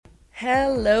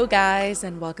Hello guys,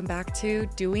 and welcome back to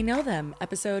Do We Know Them,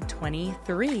 episode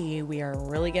 23. We are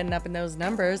really getting up in those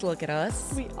numbers. Look at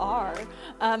us. We are.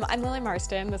 I'm Lily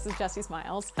Marston. This is Jessie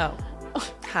Smiles. Oh,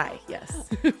 hi.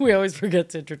 Yes. We always forget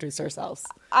to introduce ourselves.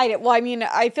 I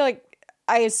feel like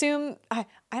I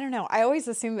don't know. I always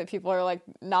assume that people are like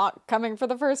not coming for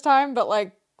the first time, but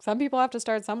like some people have to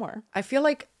start somewhere. I feel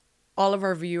like all of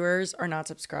our viewers are not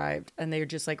subscribed and they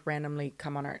just like randomly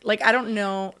come on our, like, I don't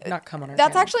know, not come on our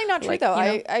That's channel. actually not true, like, though.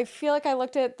 you know? I feel like I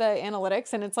looked at the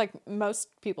analytics and it's like most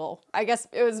people, I guess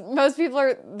it was most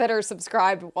people that are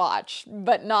subscribed watch,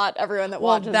 but not everyone that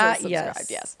watches is subscribed.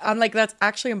 Yes. I'm like, that's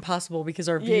actually impossible because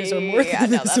our views are more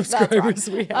than the that's subscribers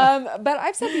we have. But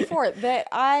I've said before that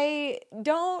I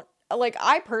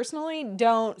personally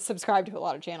don't subscribe to a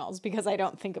lot of channels because I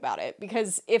don't think about it.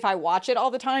 Because if I watch it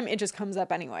all the time, it just comes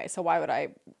up anyway. So why would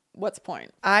what's the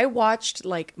point? I watched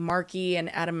like Marky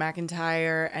and Adam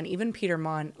McIntyre and even Peter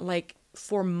Mon like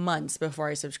for months before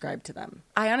I subscribed to them.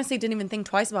 I honestly didn't even think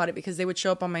twice about it because they would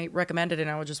show up on my recommended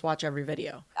and I would just watch every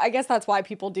video. I guess that's why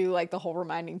people do like the whole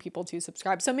reminding people to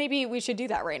subscribe. So maybe we should do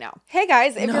that right now. Hey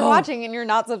guys, if you're watching and you're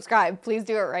not subscribed, please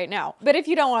do it right now. But if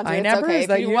you don't want to, it's okay.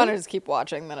 If you want to just keep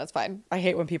watching, then it's fine. I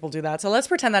hate when people do that. So let's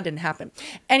pretend that didn't happen.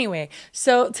 Anyway,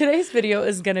 so today's video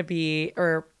is going to be,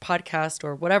 or podcast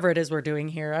or whatever it is we're doing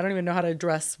here. I don't even know how to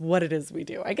address what it is we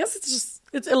do. I guess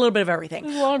it's a little bit of everything.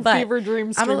 A lot of fever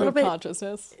dream stream of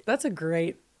consciousness. That's a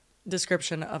great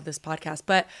description of this podcast,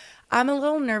 but I'm a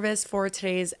little nervous for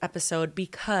today's episode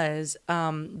because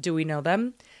do we know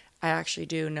them? I actually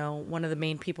do know one of the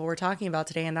main people we're talking about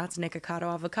today, and that's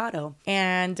Nikocado Avocado.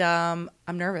 And I'm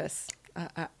nervous.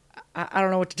 I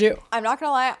don't know what to do. I'm not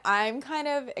gonna lie, I'm kind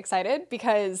of excited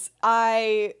because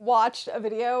I watched a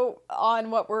video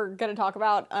on what we're gonna talk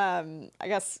about, I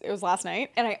guess it was last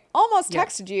night, and I almost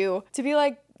texted you to be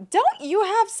like, don't you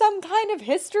have some kind of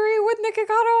history with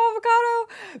Nikocado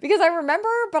Avocado? Because I remember,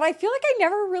 but I feel like I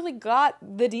never really got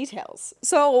the details.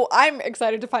 So I'm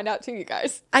excited to find out too, you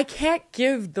guys. I can't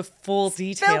give the full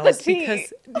details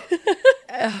because,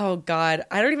 oh God,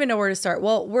 I don't even know where to start.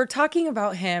 Well, we're talking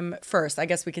about him first. I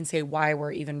guess we can say why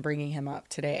we're even bringing him up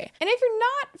today. And if you're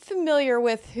not familiar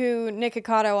with who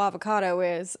Nikocado Avocado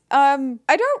is, I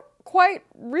don't quite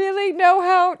really know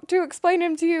how to explain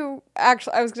him to you.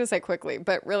 Actually, I was going to say quickly,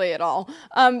 but really at all.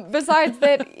 Besides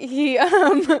that, he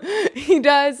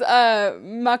does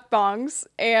mukbangs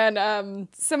and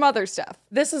some other stuff.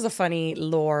 This is a funny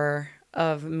lore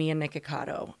of me and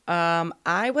Nikocado.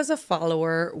 I was a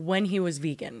follower when he was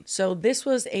vegan. So this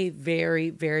was a very,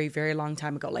 very, very long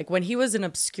time ago. Like when he was an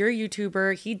obscure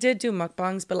YouTuber, he did do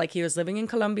mukbangs, but like he was living in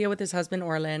Colombia with his husband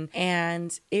Orlin,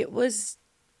 and it was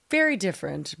very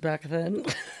different back then.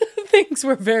 Things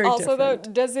were very different. Also, though,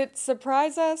 does it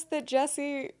surprise us that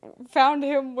Jessie found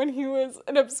him when he was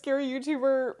an obscure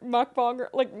YouTuber mukbanger?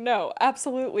 Like, no,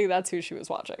 absolutely, that's who she was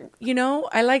watching. You know,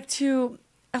 I like to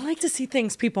see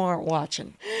things people aren't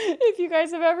watching. If you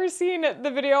guys have ever seen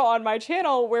the video on my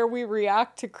channel where we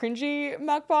react to cringy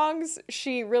mukbangs,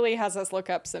 she really has us look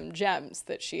up some gems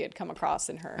that she had come across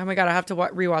in her. Oh my God, I have to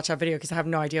rewatch that video because I have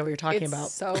no idea what you're talking about.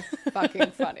 It's so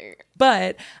fucking funny.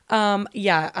 But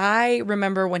yeah, I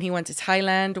remember when he went to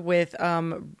Thailand with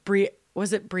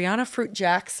was it Brianna Fruit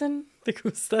Jackson? I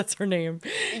think that's her name.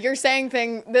 You're saying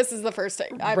this is the first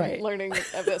thing I'm learning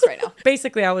of this right now.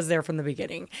 Basically, I was there from the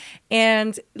beginning.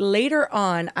 And later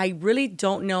on, I really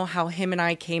don't know how him and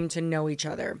I came to know each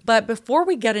other. But before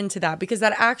we get into that, because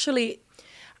that actually,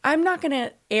 I'm not going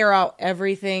to air out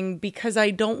everything because I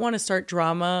don't want to start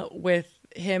drama with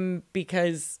him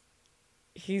because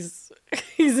he's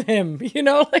him, you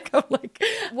know, like I'm like,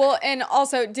 well, and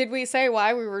also, did we say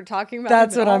why we were talking about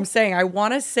that's what I'm saying. I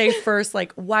want to say first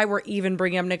like why we're even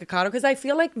bringing up Nikocado, because I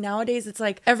feel like nowadays it's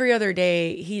like every other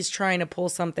day he's trying to pull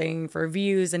something for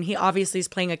views, and he obviously is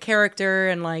playing a character,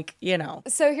 and like, you know.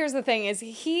 So here's the thing is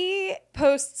he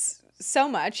posts so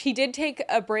much. He did take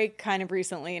a break kind of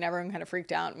recently, and everyone kind of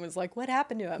freaked out and was like, what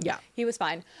happened to him? Yeah. He was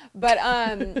fine. But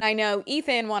I know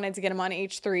Ethan wanted to get him on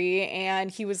H3, and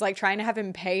he was like trying to have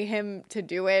him pay him to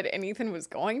do it, and Ethan was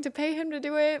going to pay him to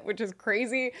do it, which is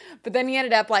crazy. But then he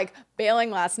ended up like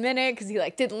bailing last minute because he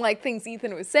like didn't like things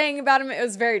Ethan was saying about him. It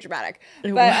was very dramatic.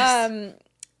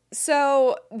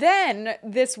 So then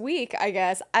this week, I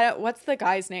guess, what's the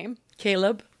guy's name?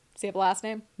 Caleb. Does he have a last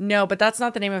name? No, but that's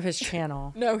not the name of his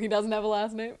channel. No, he doesn't have a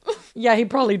last name. Yeah, he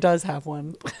probably does have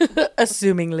one.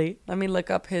 Assumingly. Let me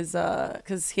look up his,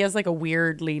 because he has like a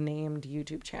weirdly named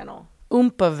YouTube channel.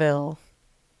 Oompaville.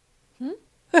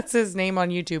 That's his name on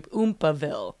YouTube.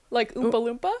 Oompaville. Like Oompa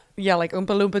Loompa? Yeah, like Oompa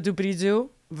Loompa Doopity Doo.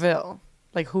 Ville.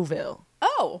 Like Whoville.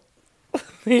 Oh.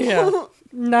 Yeah.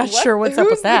 Not sure what's up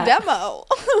Who's with that. the demo?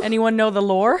 Anyone know the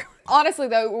lore? Honestly,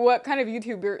 though, what kind of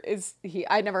YouTuber is he?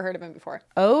 I'd never heard of him before.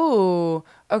 Oh,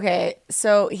 okay.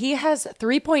 So he has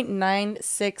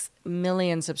 3.96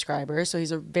 million subscribers. So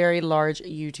he's a very large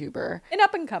YouTuber. An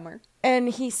up-and-comer. And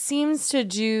he seems to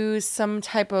do some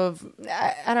type of,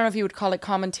 I don't know if you would call it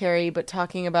commentary, but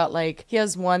talking about like, he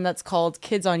has one that's called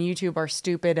Kids on YouTube Are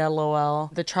Stupid,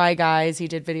 LOL. The Try Guys, he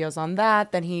did videos on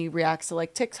that. Then he reacts to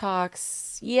like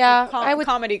TikToks. Yeah, I would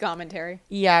comedy commentary.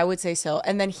 Yeah, I would say so.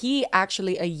 And then he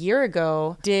actually a year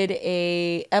ago did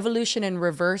a evolution in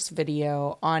reverse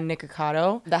video on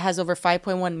Nikocado that has over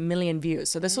 5.1 million views.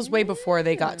 So this was way before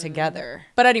they got together.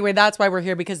 But anyway, that's why we're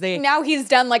here, because now he's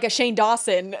done like a Shane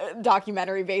Dawson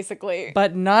documentary, basically.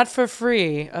 But not for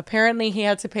free. Apparently he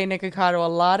had to pay Nikocado a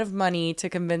lot of money to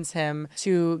convince him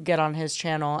to get on his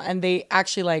channel. And they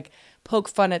actually like poke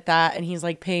fun at that, and he's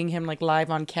like paying him like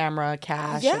live on camera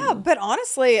cash. Yeah, but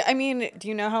honestly, I mean, do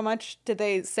you know how much did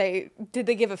they say? Did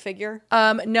they give a figure?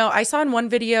 No, I saw in one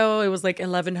video it was like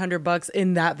 $1,100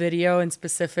 in that video in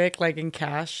specific, like in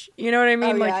cash. You know what I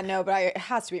mean? Oh, like, yeah, no, but it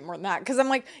has to be more than that, because I'm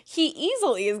like, he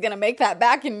easily is gonna make that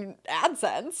back in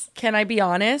AdSense. Can I be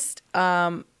honest?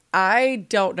 I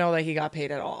don't know that he got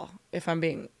paid at all. If I'm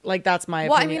being like, that's my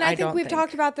opinion. Well, I mean, I think we've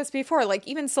talked about this before. Like,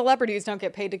 even celebrities don't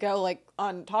get paid to go like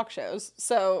on talk shows.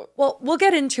 So, well, we'll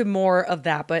get into more of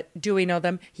that. But do we know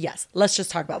them? Yes. Let's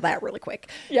just talk about that really quick.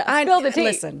 Yeah, spill the tea.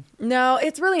 Listen, no,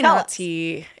 it's really not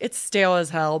tea. It's stale as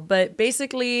hell. But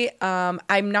basically,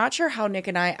 I'm not sure how Nick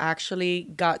and I actually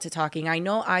got to talking. I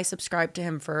know I subscribed to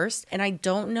him first, and I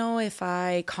don't know if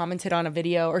I commented on a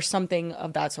video or something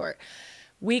of that sort.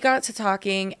 We got to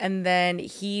talking, and then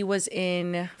he was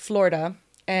in Florida,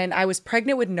 and I was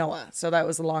pregnant with Noah. So that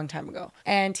was a long time ago.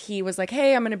 And he was like,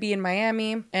 hey, I'm going to be in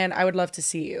Miami, and I would love to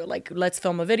see you. Like, let's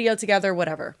film a video together,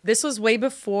 whatever. This was way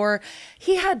before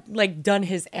he had, like, done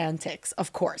his antics,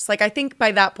 of course. Like, I think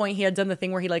by that point, he had done the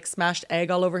thing where he, like, smashed egg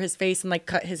all over his face and, like,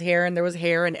 cut his hair, and there was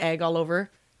hair and egg all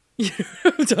over. You know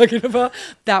what I'm talking about?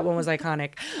 That one was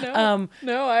iconic.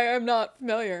 No, I am not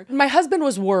familiar. My husband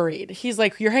was worried. He's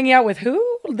like, you're hanging out with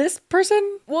who? This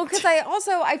person? Well, because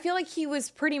I feel like he was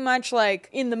pretty much like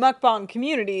in the mukbang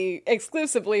community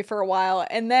exclusively for a while.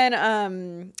 And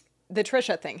then the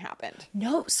Trisha thing happened.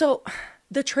 No, so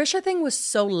the Trisha thing was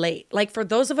so late. Like, for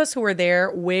those of us who were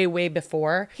there way, way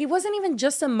before, he wasn't even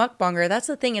just a mukbanger. That's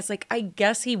the thing. It's like, I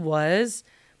guess he was,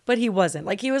 but he wasn't.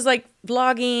 Like, he was like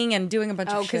vlogging and doing a bunch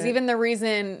of shit. Oh, because even the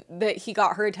reason that he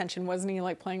got her attention, wasn't he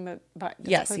like playing the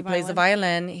Yes, he plays the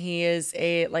violin. He is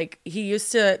he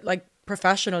used to like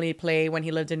professionally play when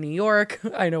he lived in New York.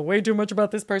 I know way too much about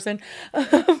this person.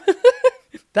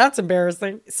 That's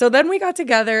embarrassing. So then we got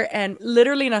together, and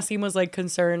literally Nasim was like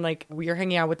concerned, like, we're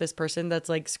hanging out with this person that's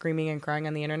like screaming and crying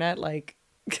on the internet. Like,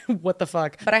 what the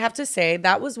fuck? But I have to say,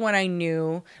 that was when I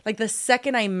knew, like, the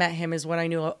second I met him is when I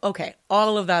knew, okay,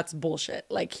 all of that's bullshit.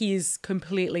 Like, he's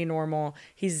completely normal.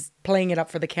 He's playing it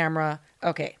up for the camera.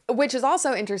 Okay. Which is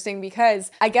also interesting, because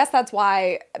I guess that's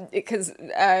why, because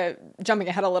jumping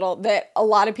ahead a little, that a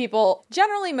lot of people,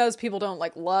 generally most people don't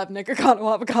like love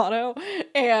Nikocado Avocado,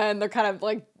 and they're kind of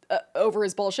like over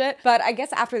his bullshit. But I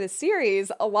guess after the series,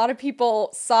 a lot of people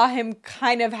saw him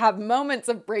kind of have moments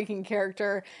of breaking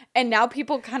character, and now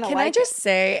people kind of like. Can I just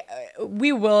say,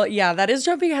 that is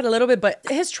jumping ahead a little bit, but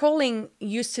his trolling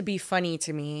used to be funny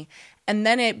to me. And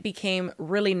then it became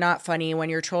really not funny when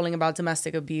you're trolling about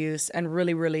domestic abuse and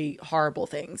really, really horrible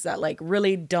things that like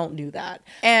really don't do that.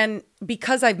 And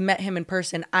because I've met him in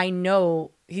person, I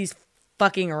know he's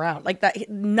fucking around. Like, that,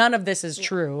 none of this is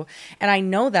true. And I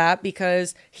know that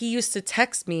because he used to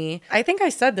text me. I think I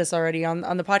said this already on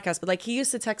the podcast, but like, he used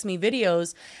to text me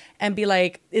videos and be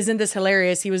like, isn't this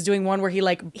hilarious? He was doing one where he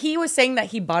was saying that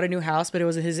he bought a new house, but it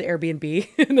was his Airbnb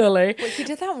in LA. Wait, he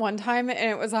did that one time, and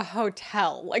it was a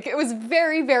hotel. Like, it was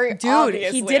very, very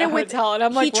obviously he did it with hotel, and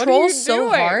I'm like, he what are you doing? trolls so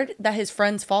hard that his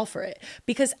friends fall for it,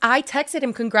 because I texted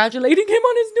him congratulating him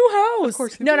on his new house. Of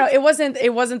course. No, it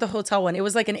wasn't the hotel one. It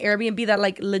was like an Airbnb that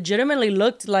like legitimately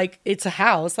looked like it's a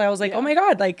house. I was like, oh my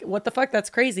God, like, what the fuck? That's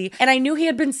crazy. And I knew he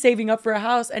had been saving up for a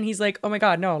house, and he's like, oh my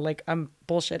God, no, like, I'm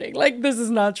bullshitting. Like, this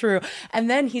is not true. And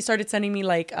then he started sending me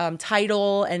like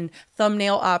title and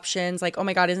thumbnail options. Like, oh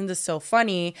my God, isn't this so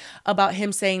funny? About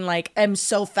him saying like, I'm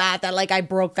so fat that like I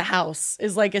broke the house,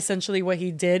 is like essentially what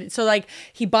he did. So like,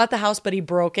 he bought the house, but he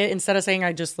broke it. Instead of saying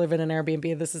I just live in an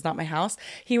Airbnb, this is not my house,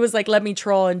 he was like, let me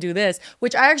troll and do this,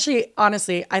 which I actually,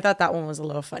 honestly, I thought that one was a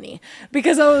little funny,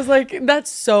 because I was like,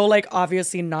 that's so like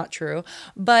obviously not true.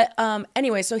 But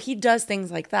anyway, so he does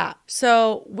things like that.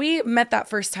 So we met that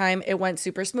first time. It went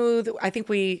super smooth. I think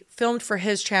we filmed for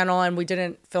his channel and we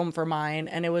didn't film for mine,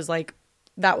 and it was like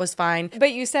that was fine.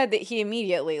 But you said that he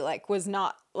immediately like was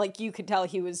not like, you could tell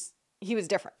he was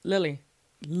different.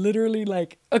 Literally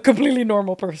like a completely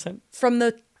normal person. From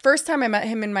the first time I met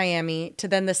him in Miami to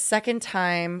then the second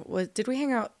time did we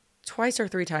hang out twice or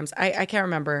three times? I can't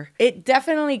remember. It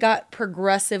definitely got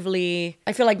progressively,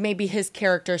 I feel like maybe his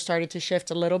character started to shift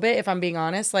a little bit, if I'm being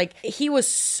honest. Like, he was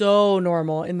so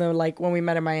normal in the, like, when we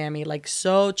met in Miami, like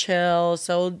so chill,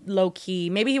 so low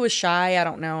key. Maybe he was shy, I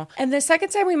don't know. And the second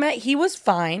time we met, he was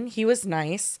fine. He was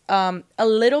nice. A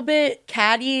little bit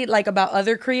catty, like, about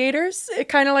other creators,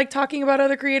 kind of like talking about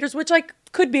other creators, which, like,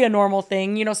 could be a normal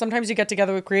thing. You know, sometimes you get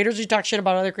together with creators, you talk shit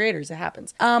about other creators. It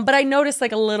happens. But I noticed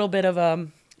like a little bit of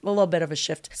a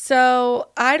shift. So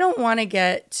I don't want to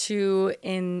get too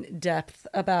in depth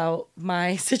about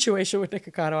my situation with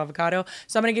Nikocado Avocado.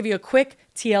 So I'm going to give you a quick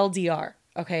TLDR.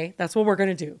 Okay, that's what we're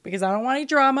going to do because I don't want any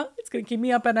drama. It's going to keep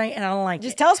me up at night and I don't like it.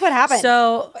 Just tell us what happened.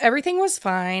 So everything was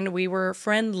fine. We were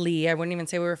friendly. I wouldn't even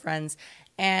say we were friends.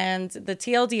 And the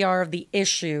TLDR of the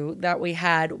issue that we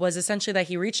had was essentially that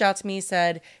he reached out to me,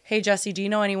 said, hey, Jesse, do you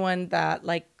know anyone that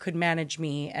like could manage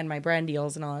me and my brand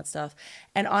deals and all that stuff?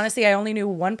 And honestly, I only knew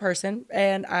one person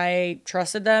and I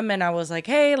trusted them. And I was like,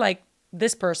 hey, like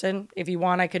this person, if you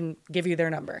want, I can give you their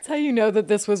number. That's how you know that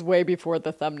this was way before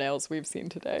the thumbnails we've seen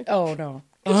today. Oh, no.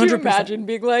 100%. Could you imagine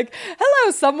being like,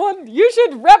 hello, someone, you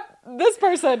should rep this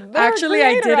person. They're actually,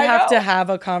 I did have to have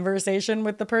a conversation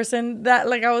with the person that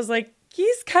like, I was like,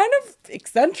 he's kind of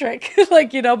eccentric,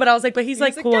 like, you know, but I was like, but he's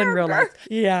like cool in real life.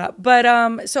 Yeah.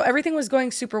 But, so everything was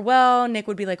going super well. Nick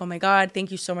would be like, oh my God, thank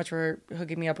you so much for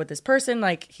hooking me up with this person.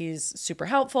 Like, he's super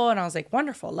helpful. And I was like,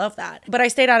 wonderful. Love that. But I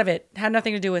stayed out of it. Had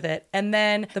nothing to do with it. And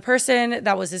then the person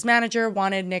that was his manager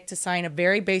wanted Nick to sign a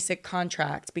very basic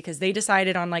contract because they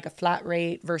decided on like a flat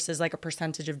rate versus like a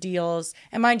percentage of deals.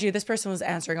 And mind you, this person was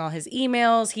answering all his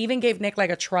emails. He even gave Nick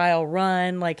like a trial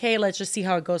run, like, hey, let's just see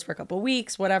how it goes for a couple of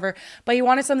weeks, whatever. But he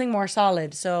wanted something more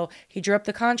solid. So he drew up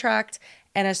the contract.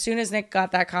 And as soon as Nick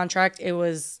got that contract, it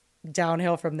was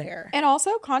downhill from there. And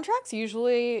also contracts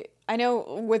usually, I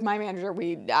know with my manager,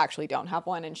 we actually don't have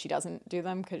one and she doesn't do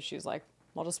them because she's like,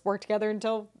 we'll just work together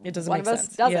until it doesn't one make of us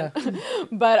sense. Doesn't. Yeah.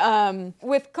 But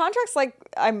with contracts, like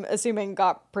I'm assuming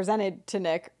got presented to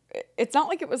Nick, it's not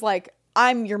like it was like,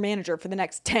 I'm your manager for the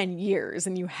next 10 years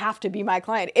and you have to be my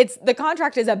client. The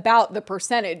contract is about the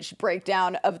percentage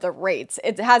breakdown of the rates.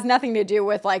 It has nothing to do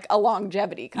with like a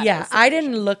longevity kind of situation. I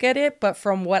didn't look at it, but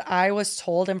from what I was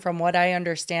told and from what I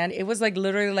understand, it was like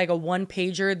literally like a one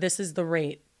pager. This is the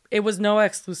rate. It was no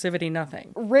exclusivity,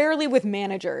 nothing. Rarely with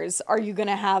managers are you going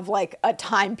to have like a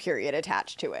time period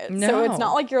attached to it. No. So it's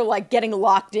not like you're like getting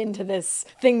locked into this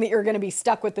thing that you're going to be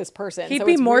stuck with this person. He'd so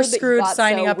be it's more weird that screwed got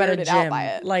signing so up at a weirded out by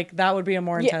gym. it. Like that would be a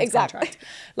more intense contract.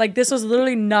 Like this was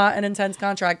literally not an intense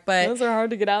contract, but those are hard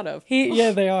to get out of.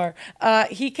 They are.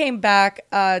 He came back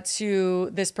to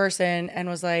this person and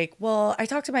was like, well, I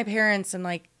talked to my parents and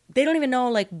like, they don't even know,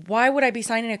 like, why would I be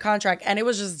signing a contract? And it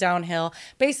was just downhill.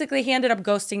 Basically, he ended up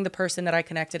ghosting the person that I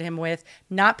connected him with,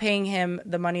 not paying him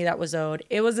the money that was owed.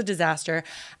 It was a disaster.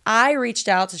 I reached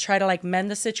out to try to, like,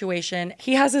 mend the situation.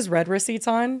 He has his read receipts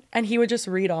on, and he would just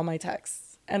read all my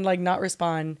texts and, like, not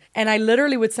respond. And I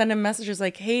literally would send him messages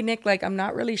like, hey, Nick, like, I'm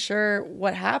not really sure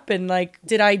what happened. Like,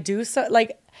 did I do so?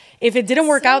 Like, if it didn't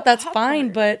work out, that's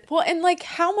fine, but... Well, and, like,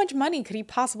 how much money could he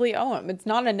possibly owe him? It's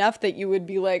not enough that you would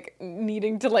be, like,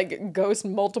 needing to, like, ghost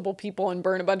multiple people and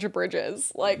burn a bunch of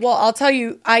bridges. Like... Well, I'll tell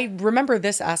you, I remember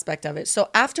this aspect of it. So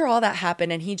after all that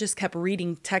happened and he just kept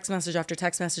reading text message after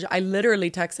text message, I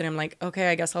literally texted him, like, okay,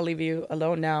 I guess I'll leave you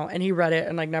alone now. And he read it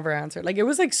and, like, never answered. Like, it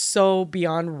was, like, so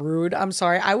beyond rude. I'm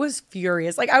sorry. I was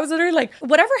furious. Like, I was literally like,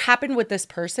 whatever happened with this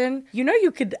person, you know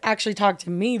you could actually talk to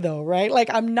me, though, right? Like,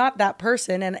 I'm not that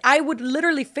person. And I would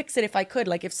literally fix it if I could.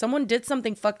 Like if someone did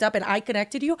something fucked up and I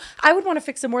connected you, I would want to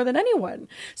fix it more than anyone.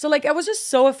 So like I was just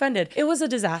so offended. It was a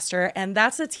disaster. And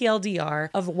that's a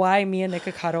TLDR of why me and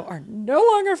Nikocado are no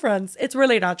longer friends. It's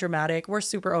really not dramatic. We're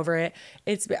super over it.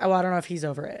 Well, I don't know if he's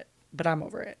over it, but I'm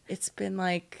over it. It's been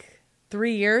like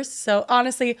 3 years. So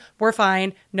honestly, we're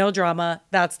fine. No drama.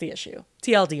 That's the issue.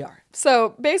 TLDR.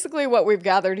 So basically what we've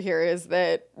gathered here is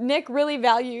that Nick really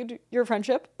valued your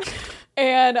friendship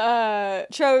and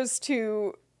chose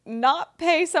to not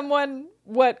pay someone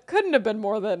what couldn't have been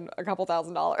more than a couple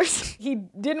 $1,000s. He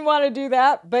didn't want to do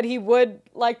that, but he would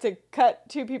like to cut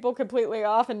two people completely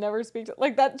off and never speak to,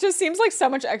 like that just seems like so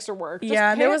much extra work. Just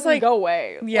yeah, there was like go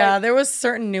away. Yeah, like, there was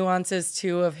certain nuances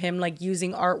too of him like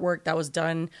using artwork that was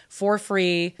done for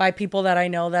free by people that I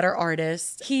know that are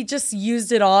artists. He just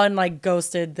used it all and like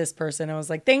ghosted this person and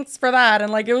was like, thanks for that.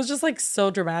 And like it was just like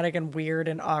so dramatic and weird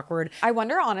and awkward. I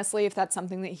wonder honestly if that's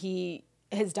something that he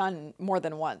has done more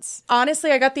than once.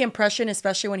 Honestly, I got the impression,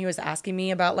 especially when he was asking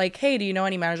me about like, hey, do you know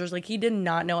any managers? Like he did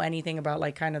not know anything about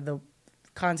like kind of the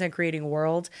content creating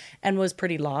world and was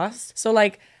pretty lost. So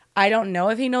like, I don't know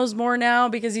if he knows more now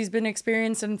because he's been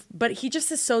experienced, but he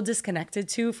just is so disconnected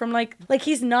too from like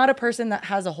he's not a person that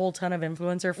has a whole ton of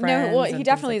influencer friends. No, well, he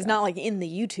definitely is not like in the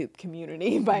YouTube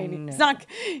community by any. It's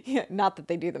not that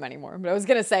they do them anymore, but I was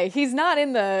gonna say he's not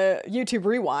in the YouTube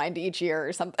Rewind each year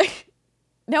or something.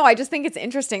 No, I just think it's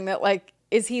interesting that like,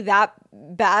 is he that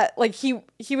bad? Like he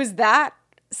was that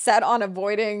set on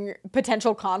avoiding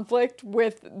potential conflict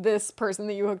with this person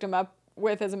that you hooked him up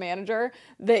with as a manager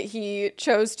that he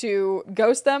chose to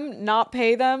ghost them, not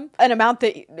pay them an amount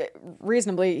that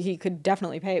reasonably he could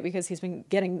definitely pay because he's been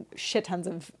getting shit tons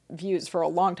of views for a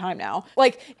long time now.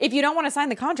 Like, if you don't want to sign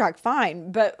the contract,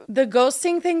 fine, but the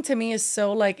ghosting thing to me is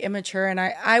so like immature, and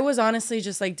I was honestly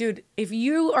just like, dude, if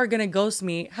you are gonna ghost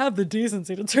me, have the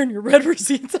decency to turn your red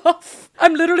receipts off.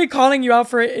 I'm literally calling you out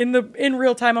for it in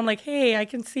real time. I'm like, hey, I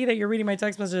can see that you're reading my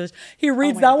text messages. He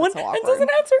reads that one and doesn't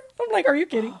answer. I'm like, are you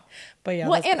kidding? But yeah.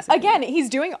 Well, and again, he's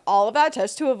doing all of that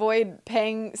just to avoid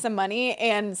paying some money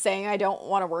and saying, I don't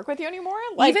want to work with you anymore.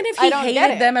 Like, even if he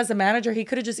hated them as a manager, he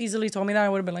could have just easily told me that. I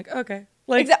would have been like, okay.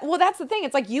 Like, well, that's the thing.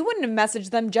 It's like you wouldn't have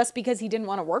messaged them just because he didn't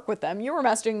want to work with them. You were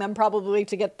messaging them probably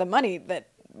to get the money that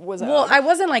was well, I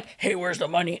wasn't like, hey, where's the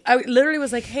money? I literally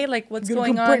was like, hey, like, what's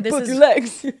going on? This is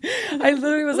legs. I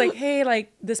literally was like, hey,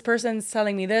 like, this person's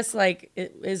telling me this. Like,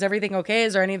 is everything okay?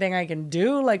 Is there anything I can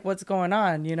do? Like, what's going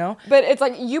on? You know? But it's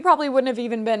like you probably wouldn't have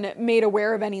even been made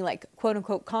aware of any like quote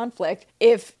unquote conflict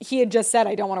if he had just said,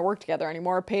 I don't want to work together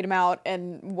anymore, paid him out,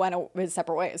 and went his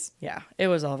separate ways. Yeah, it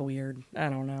was all weird. I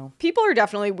don't know. People are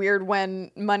definitely weird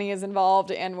when money is involved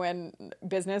and when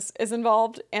business is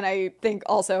involved, and I think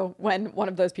also when one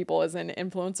of those people is an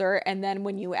influencer, and then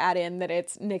when you add in that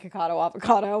it's Nikocado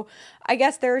Avocado, I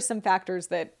guess there are some factors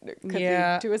that could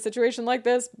lead to a situation like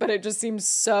this, but it just seems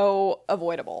so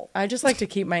avoidable. I just like to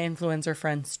keep my influencer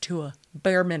friends to a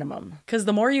bare minimum, because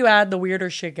the more you add, the weirder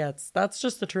shit gets. That's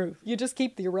just the truth. You just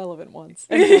keep the irrelevant ones.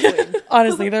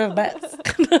 Honestly, they're the best.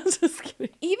 Just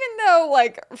kidding. Even though,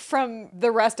 like, from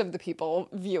the rest of the people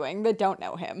viewing that don't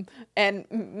know him and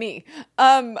me,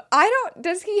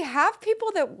 does he have people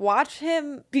that watch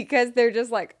him because they're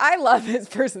just like, I love his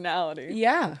personality?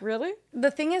 Yeah. Really?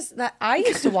 The thing is that I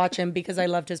used to watch him because I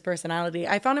loved his personality.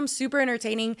 I found him super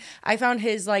entertaining. I found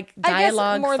his like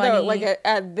dialogue more funny. though, like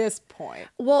at this point.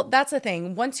 Well, that's the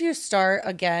thing. Once you start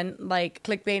again, like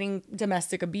clickbaiting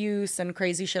domestic abuse and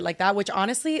crazy shit like that, which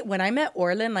honestly, when I met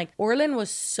Orlin, like Orlin was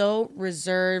so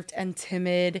reserved and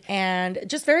timid and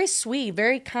just very sweet,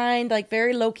 very kind, like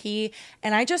very low key.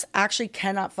 And I just actually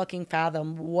cannot fucking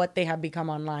fathom what they have become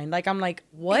online. Like, I'm like,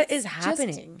 what is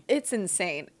happening? It's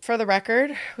insane. For the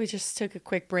record, we just took a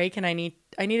quick break and I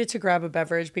needed to grab a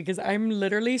beverage because I'm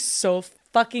literally so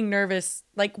fucking nervous.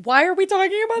 Like, why are we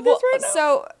talking about this right now?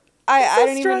 So I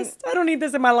don't need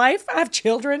this in my life. I have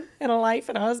children and a life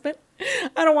and a husband.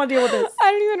 I don't want to deal with this.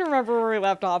 I don't even remember where we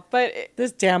left off, but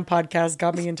this damn podcast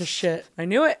got me into shit. I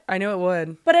knew it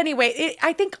would. But anyway,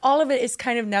 I think all of it is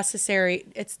kind of necessary.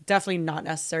 It's definitely not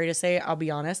necessary to say, I'll be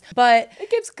honest, but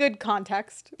it gives good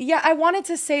context. Yeah, I wanted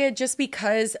to say it just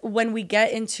because when we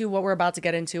get into what we're about to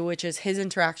get into, which is his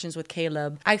interactions with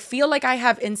Caleb, I feel like I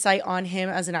have insight on him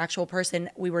as an actual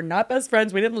person. We were not best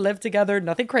friends. We didn't live together.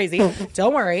 Nothing crazy.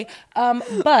 Don't worry.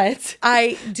 But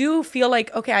I do feel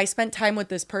like, okay, I spent time with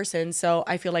this person, so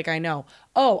I feel like I know.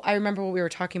 Oh, I remember what we were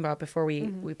talking about before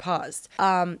we paused.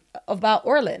 About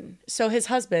Orlin. So his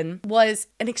husband was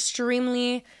an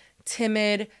extremely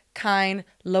timid, kind,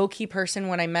 low-key person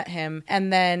when I met him.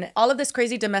 And then all of this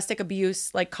crazy domestic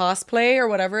abuse, like cosplay or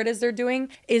whatever it is they're doing,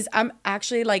 I'm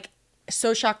actually like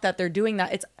so shocked that they're doing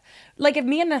that. It's like if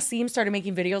me and Nassim started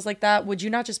making videos like that, would you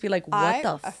not just be like, what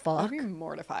the fuck? I'd be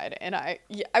mortified, and I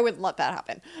wouldn't let that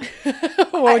happen.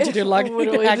 What would you do? Log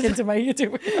hack into my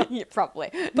YouTube? Yeah, probably.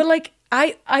 But like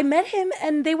I met him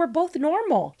and they were both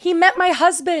normal. He met my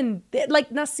husband. Like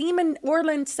Nassim and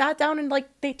Orlin sat down and like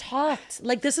they talked.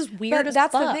 Like this is weird as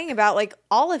fuck. That's the thing about like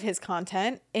all of his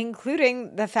content,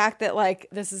 including the fact that like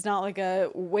this is not like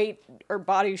a weight or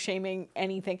body shaming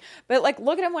anything. But like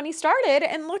look at him when he started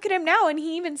and look at him now, and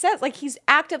he even says like he's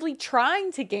actively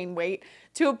trying to gain weight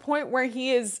to a point where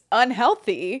he is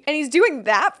unhealthy, and he's doing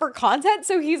that for content.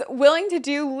 So he's willing to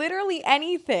do literally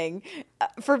anything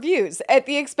for views at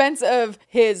the expense of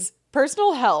his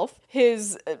personal health,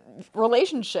 his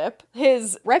relationship,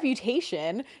 his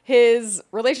reputation, his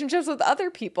relationships with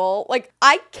other people. Like,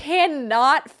 I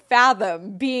cannot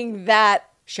fathom being that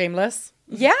shameless.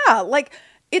 Yeah, like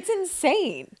It's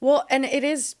insane. Well, and it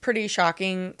is pretty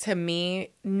shocking to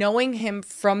me knowing him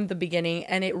from the beginning,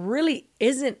 and it really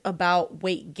isn't about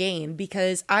weight gain,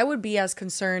 because I would be as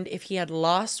concerned if he had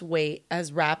lost weight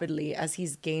as rapidly as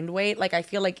he's gained weight. Like, I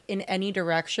feel like in any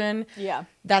direction,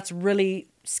 that's really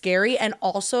scary and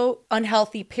also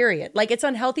unhealthy, period. Like, it's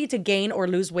unhealthy to gain or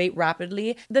lose weight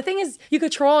rapidly. The thing is, you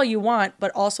could troll all you want,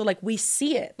 but also like we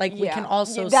see it. Like we can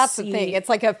also that's see. the thing. It's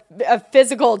like a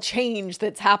physical change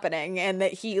that's happening, and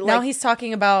that he like, now he's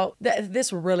talking about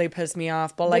this really pissed me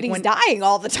off, but like he's dying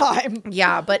all the time.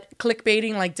 Yeah, but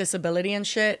clickbaiting like disability and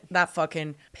shit, that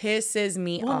fucking pisses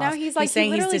me off. Well, now he's like, he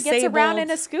literally gets around in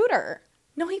a scooter.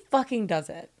 No, he fucking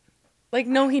doesn't. Like,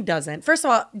 no, he doesn't. First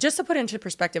of all, just to put it into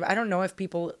perspective, I don't know if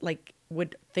people like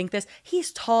would think this.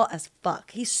 He's tall as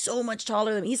fuck. He's so much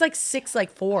taller than me. He's like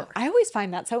 6'4". I always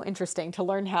find that so interesting to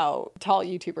learn how tall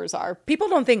YouTubers are. People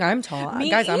don't think I'm tall. Me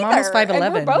Guys, either. I'm almost 5'11".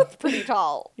 And we're both pretty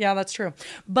tall. Yeah, that's true.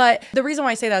 But the reason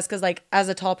why I say that is because like as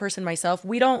a tall person myself,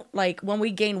 we don't like when we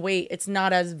gain weight, it's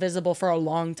not as visible for a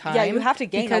long time. Yeah, you have to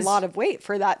gain a lot of weight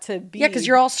for that to be. Yeah, because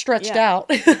you're all stretched out.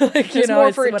 Like, you know, more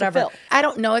it's for it whatever. to fill. I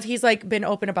don't know if he's like been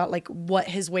open about like what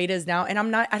his weight is now. And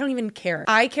I don't even care.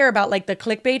 I care about like the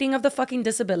clickbaiting of the fucking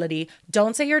disability.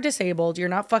 Don't say you're disabled. You're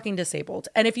not fucking disabled.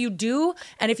 And if you do,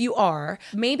 and if you are,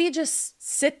 maybe just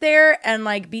sit there and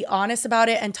like be honest about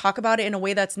it and talk about it in a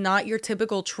way that's not your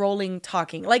typical trolling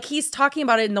talking. Like he's talking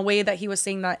about it in the way that he was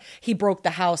saying that he broke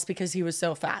the house because he was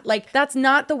so fat. Like that's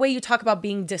not the way you talk about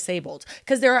being disabled,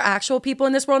 because there are actual people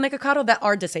in this world, Nikocado, that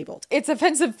are disabled. It's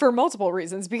offensive for multiple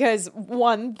reasons, because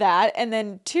one, that, and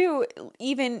then two,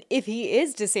 even if he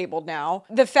is disabled now,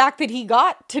 the fact that he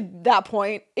got to that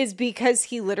point is because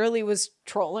he literally was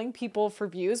trolling people for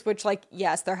views, which like,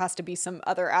 yes, there has to be some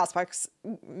other aspects,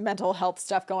 mental health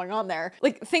stuff going on there.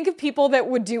 Like, think of people that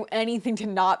would do anything to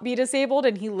not be disabled,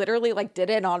 and he literally like did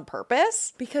it on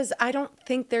purpose. Because I don't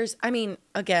think there's, I mean,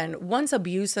 again, once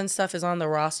abuse and stuff is on the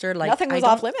roster, like nothing was I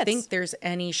off don't limits. think there's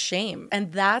any shame.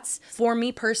 And that's, for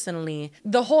me personally,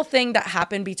 the whole thing that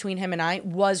happened between him and I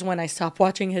was when I stopped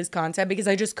watching his content, because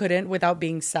I just couldn't without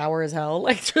being sour as hell,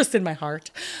 like just in my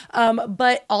heart.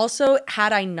 But also,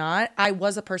 had I not, I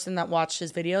was a person that watched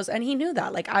his videos, and he knew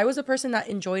that. Like, I was a person that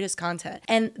enjoyed his content.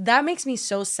 And that makes me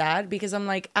so sad, because I'm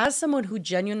like, as someone who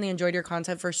genuinely enjoyed your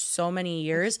content for so many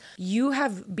years, you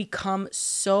have become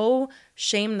so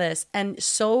shameless. And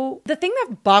so the thing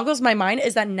that boggles my mind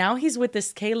is that now he's with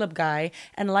this Caleb guy,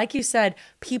 and like you said,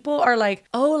 people are like,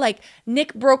 oh, like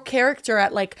Nick broke character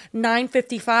at like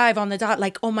 9:55 on the dot,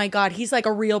 like, oh my god, he's like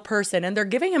a real person, and they're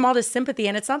giving him all this sympathy.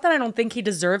 And it's not that I don't think he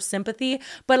deserves sympathy,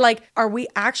 but like, are we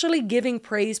actually giving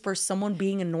praise for someone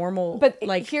being a normal, but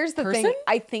like, here's the person? thing,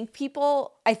 I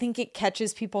think it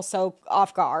catches people so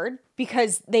off guard,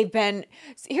 because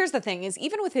here's the thing is,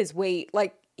 even with his weight,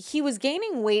 like, he was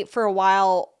gaining weight for a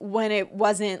while when it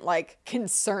wasn't like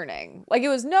concerning. Like, it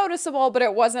was noticeable, but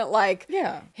it wasn't like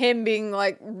him being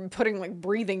like putting like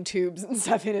breathing tubes and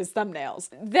stuff in his thumbnails.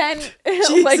 Then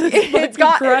like it's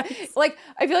got like,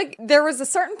 I feel like there was a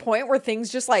certain point where things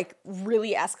just like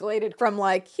really escalated from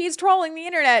like he's trolling the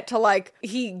internet to like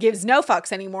he gives no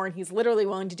fucks anymore, and he's literally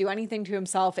willing to do anything to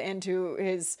himself and to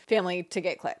his family to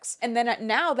get clicks. And then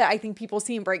now that I think people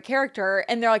see him break character,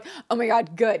 and they're like, oh my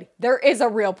god, good, there is a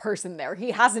real person there.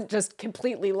 He hasn't just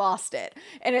completely lost it.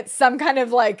 And it's some kind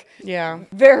of like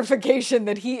verification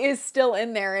that he is still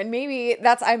in there. And maybe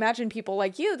that's, I imagine people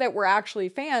like you that were actually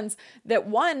fans that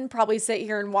one probably sit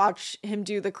here and watch him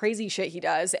do the crazy shit he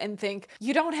does and think,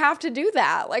 you don't have to do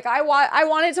that. Like, I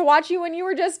wanted to watch you when you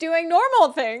were just doing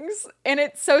normal things. And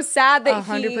it's so sad that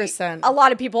 100%. a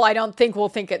lot of people I don't think will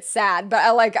think it's sad, but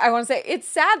I want to say it's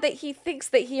sad that he thinks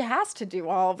that he has to do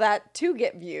all of that to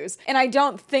get views. And I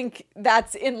don't think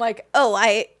that's in like, oh,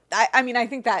 I mean, I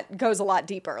think that goes a lot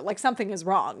deeper. Like, something is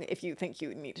wrong if you think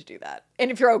you need to do that, and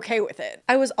if you're okay with it.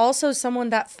 I was also someone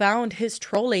that found his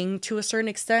trolling to a certain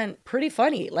extent pretty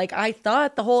funny. Like, I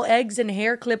thought the whole eggs and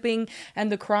hair clipping and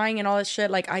the crying and all this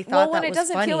shit, like, I thought that was funny. Well, when it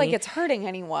doesn't feel like it's hurting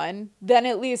anyone, then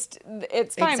at least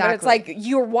it's fine. Exactly. But it's like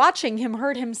you're watching him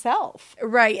hurt himself.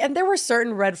 Right. And there were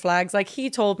certain red flags. Like, he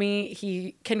told me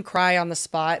he can cry on the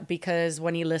spot because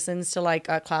when he listens to like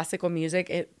classical music,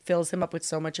 it fills him up with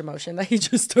so much emotion that he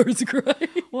just starts crying.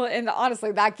 Well, and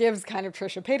honestly, that gives kind of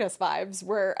Trisha Paytas vibes,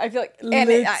 where I feel like, and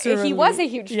he was a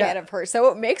huge fan of her,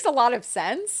 so it makes a lot of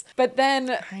sense. But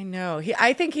then I know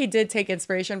I think he did take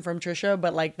inspiration from Trisha,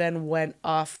 but like then went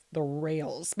off the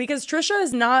rails, because Trisha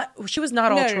she was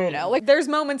not all true. No. Like, there's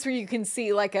moments where you can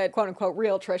see like a quote unquote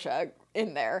real Trisha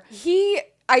in there.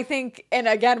 I think, and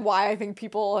again, why I think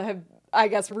people have, I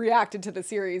guess, reacted to the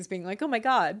series being like, oh my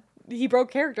god, he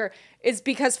broke character is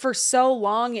because for so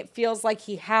long it feels like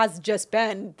he has just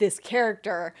been this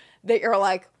character that you're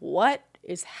like, what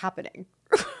is happening?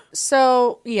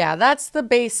 So, yeah, that's the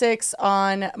basics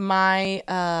on my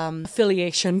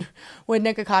affiliation with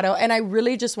Nikocado. And I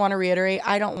really just want to reiterate,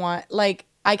 I don't want, like,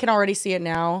 I can already see it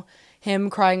now.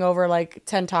 Him crying over like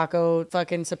 10 taco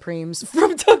fucking Supremes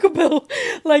from Taco Bell.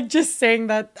 Like just saying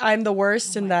that I'm the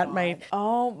worst and that my...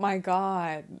 Oh my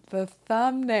God. The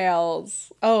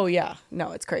thumbnails. Oh yeah.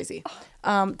 No, it's crazy.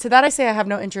 To that I say I have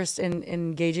no interest in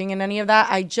engaging in any of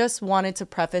that. I just wanted to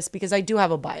preface because I do have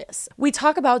a bias. We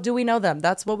talk about, do we know them?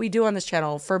 That's what we do on this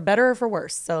channel, for better or for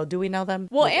worse. So do we know them?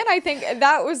 Well, and I think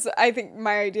that was,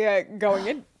 my idea going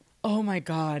in. Oh my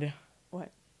God. What?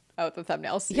 Oh, the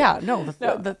thumbnails. Yeah, no,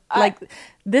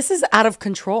 this is out of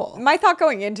control. My thought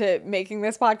going into making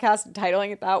this podcast and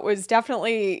titling it that was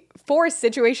definitely for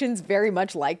situations very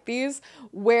much like these,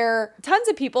 where tons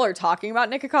of people are talking about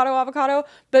Nikocado Avocado,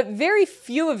 but very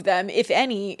few of them, if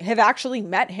any, have actually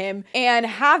met him and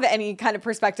have any kind of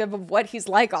perspective of what he's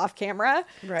like off camera.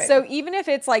 Right. So even if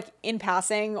it's like in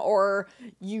passing or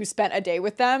you spent a day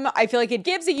with them, I feel like it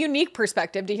gives a unique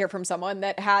perspective to hear from someone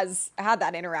that has had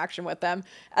that interaction with them,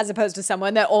 as opposed to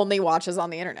someone that only watches on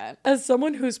the internet. As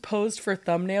someone who's posed for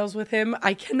thumbnails with him,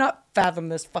 I cannot fathom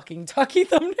this fucking Tucky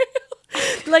thumbnail.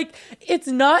 Like, it's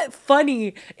not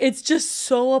funny. It's just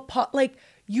so like,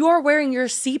 you are wearing your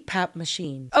CPAP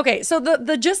machine. Okay, so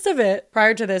the gist of it,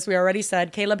 prior to this, we already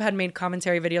said Caleb had made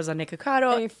commentary videos on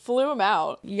Nikocado. And he flew him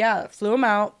out. Yeah, flew him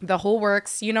out. The whole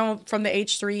works. You know, from the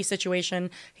H3 situation,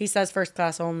 he says first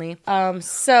class only.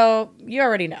 So you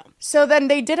already know. So then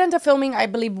they did end up filming, I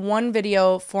believe, one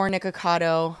video for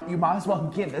Nikocado. You might as well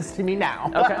give this to me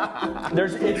now. Okay.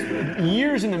 It's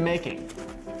years in the making.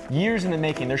 Years in the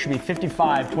making. There should be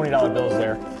 55 $20 bills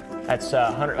there. That's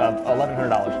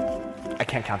 $1,100. I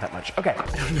can't count that much. Okay. I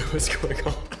don't know what's going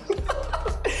on.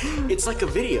 It's like a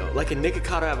video, like a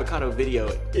Nikocado Avocado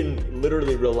video in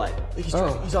literally real life. He's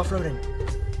off-roading.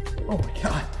 Oh my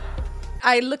God.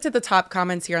 I looked at the top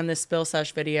comments here on this Spill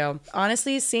Sesh video.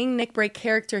 Honestly, seeing Nick break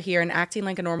character here and acting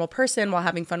like a normal person while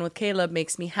having fun with Caleb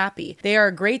makes me happy. They are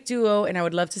a great duo and I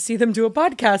would love to see them do a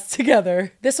podcast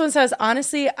together. This one says,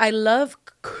 honestly, I love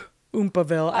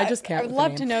Oompaville. I just can't. I would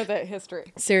love to know that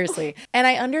history. Seriously. And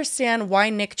I understand why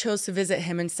Nick chose to visit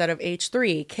him instead of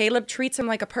H3. Caleb treats him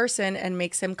like a person and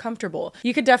makes him comfortable.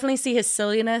 You could definitely see his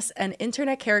silliness and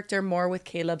internet character more with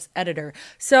Caleb's editor.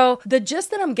 So the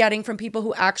gist that I'm getting from people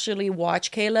who actually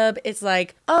watch Caleb is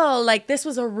like, oh, like this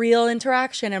was a real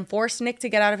interaction and forced Nick to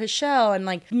get out of his shell. And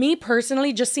like me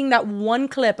personally, just seeing that one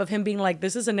clip of him being like,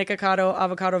 this is a Nikocado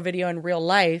Avocado video in real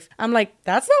life. I'm like,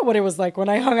 that's not what it was like when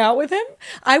I hung out with him.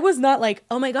 I was not like,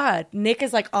 oh my God, Nick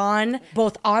is like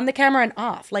both on the camera and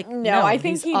off. Like, no, I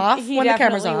think he off he when the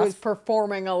camera's definitely off. was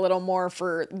performing a little more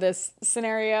for this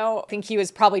scenario. I think he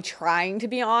was probably trying to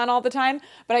be on all the time,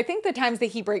 but I think the times that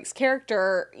he breaks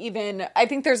character, even, I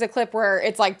think there's a clip where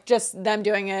it's like just them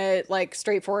doing a like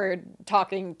straightforward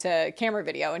talking to camera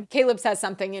video and Caleb says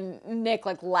something and Nick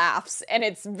like laughs and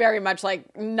it's very much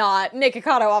like not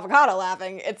Nikocado Avocado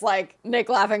laughing. It's like Nick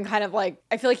laughing kind of like,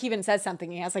 I feel like he even says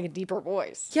something. He has like a deeper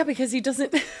voice. Yeah, because he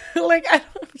doesn't like, I'm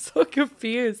so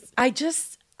confused.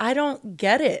 I don't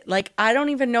get it. Like, I don't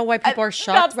even know why people are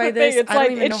shocked by this. It's I don't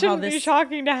like, even it know how shouldn't this... be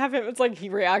shocking to have him. It's like he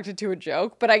reacted to a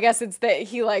joke, but I guess it's that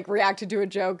he like reacted to a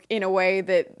joke in a way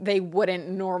that they wouldn't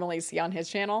normally see on his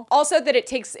channel. Also that it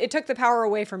took the power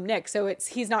away from Nick. So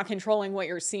he's not controlling what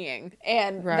you're seeing.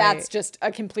 And that's just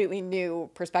a completely new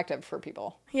perspective for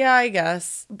people. Yeah, I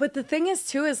guess. But the thing is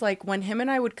too, is like when him and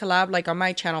I would collab, like on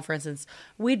my channel, for instance,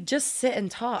 we'd just sit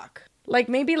and talk. Like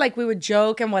maybe like we would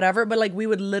joke and whatever, but like we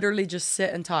would literally just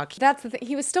sit and talk. That's the thing.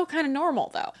 He was still kind of normal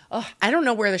though. Ugh, I don't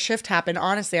know where the shift happened,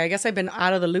 honestly. I guess I've been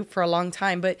out of the loop for a long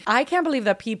time, but I can't believe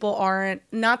that people aren't,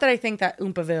 not that I think that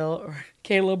Oompaville or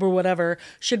Caleb or whatever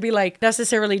should be like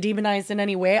necessarily demonized in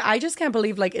any way. I just can't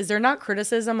believe, like, is there not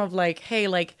criticism of like, hey,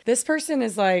 like this person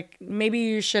is like, maybe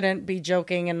you shouldn't be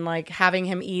joking and like having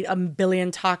him eat 1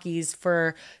 billion Takis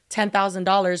for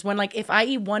 $10,000 when like if I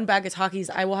eat one bag of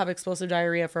Takis, I will have explosive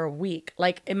diarrhea for a week.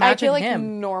 Like imagine I feel like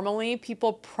him. Normally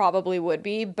people probably would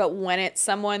be, but when it's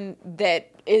someone that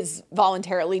is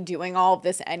voluntarily doing all of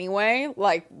this anyway,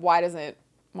 like why does it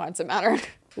matter?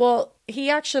 Well, he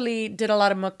actually did a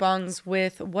lot of mukbangs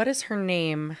with, what is her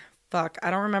name? Fuck,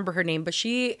 I don't remember her name, but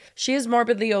she is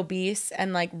morbidly obese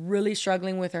and like really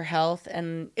struggling with her health,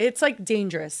 and it's like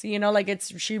dangerous, you know, like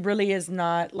she really is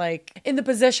not like in the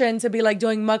position to be like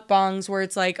doing mukbangs where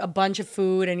it's like a bunch of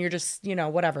food and you're just, you know,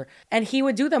 whatever. And he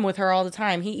would do them with her all the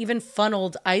time. He even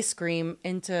funneled ice cream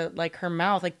into like her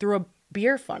mouth, like through a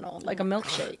beer funnel, like a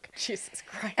milkshake. Jesus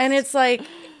Christ. And it's like,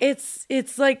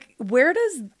 it's like, where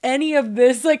does any of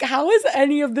this, like, how is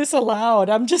any of this allowed?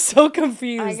 I'm just so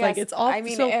confused. Like, it's all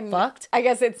so fucked. I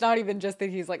guess it's not even just that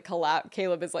he's like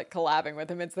Caleb is like collabing with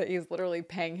him. It's that he's literally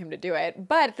paying him to do it.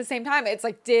 But at the same time, it's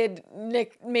like, did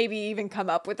Nick maybe even come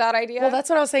up with that idea? Well, that's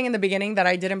what I was saying in the beginning, that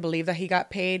I didn't believe that he got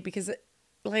paid because,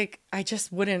 like, I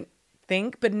just wouldn't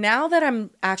think. But now that I'm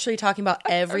actually talking about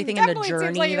everything in the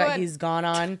journey that he's gone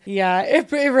on, yeah,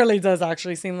 it really does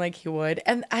actually seem like he would.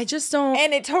 And I just don't.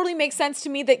 And it totally makes sense to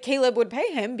me that Caleb would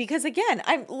pay him because, again,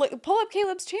 pull up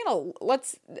Caleb's channel.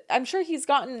 I'm sure he's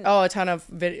gotten a ton of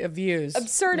views,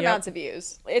 absurd amounts of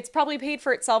views. It's probably paid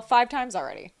for itself 5 times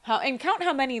already. And count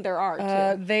how many there are.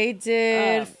 Too. They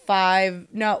did 3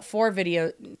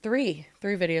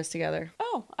 videos together.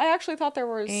 Oh, I actually thought there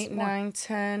was 8, more. 9,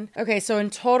 10. Okay, so in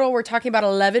total, we're talking about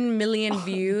 11 million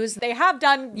views. They have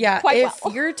done quite well.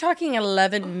 If you're talking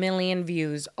 11 million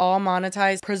views, all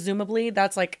monetized, presumably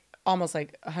that's like almost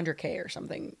like 100K or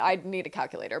something. I'd need a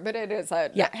calculator, but it is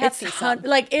a it's hefty sum.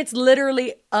 like it's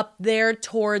literally up there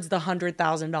towards the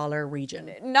 $100,000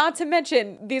 region. Not to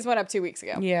mention these went up 2 weeks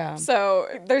ago. Yeah. So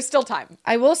there's still time.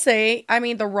 I will say, I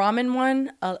mean, the ramen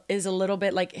one is a little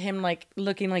bit like him, like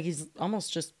looking like he's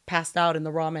almost just passed out in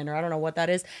the ramen, or I don't know what that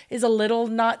is a little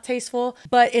not tasteful,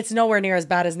 but it's nowhere near as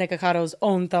bad as Nikocado's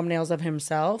own thumbnails of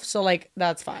himself. So like,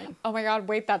 that's fine. Oh my God,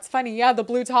 wait, that's funny. Yeah, the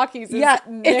blue talkies is it's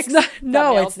Nick's not,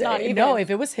 no, it's not even. No, if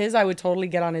it was his, I would totally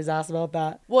get on his ass about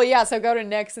that. Well, yeah, so go to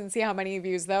Nick's and see how many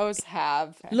views those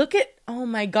have. Look at, oh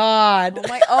my God.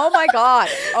 Oh my God.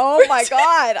 Oh my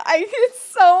God. It's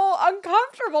so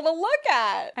uncomfortable to look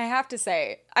at. I have to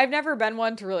say, I've never been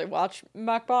one to really watch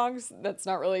mukbangs. That's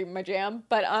not really my jam.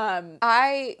 But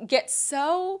I get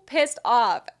so pissed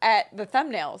off at the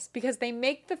thumbnails because they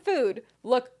make the food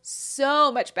look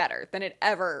so much better than it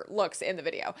ever looks in the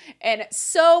video. And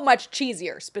so much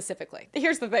cheesier specifically.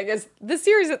 Here's the thing is the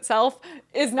series itself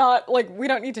is not like, we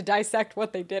don't need to dissect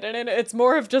what they did in it. It's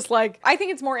more of just like, I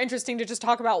think it's more interesting to just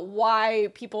talk about why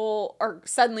people are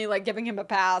suddenly like giving him a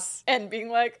pass and being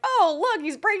like, oh, look,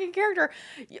 he's breaking character.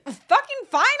 Fucking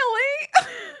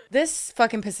finally. This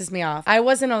fucking pisses me off. I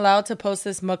wasn't allowed to post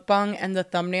this mukbang and the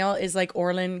thumbnail is like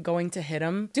Orlin going to hit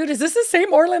him. Dude, is this the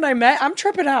same Orlin I met? I'm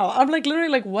tripping out. I'm like literally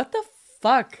like, what the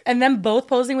fuck? And then both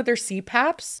posing with their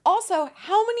CPAPs. Also,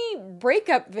 how many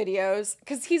breakup videos?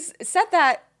 Because he's said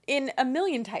that in a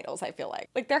million titles, I feel like.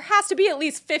 Like, there has to be at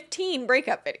least 15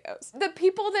 breakup videos. The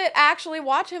people that actually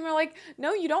watch him are like,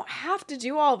 no, you don't have to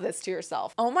do all of this to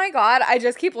yourself. Oh my God, I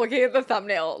just keep looking at the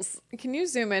thumbnails. Can you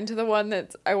zoom into the one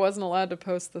that I wasn't allowed to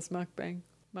post this mukbang?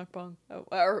 Mukbang. Oh,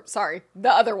 or, sorry,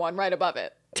 the other one right above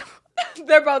it.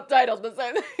 They're both titled the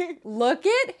same thing. Look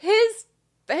at his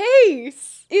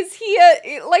face. Is he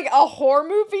like a horror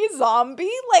movie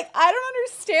zombie? Like, I don't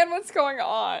understand what's going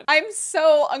on. I'm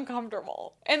so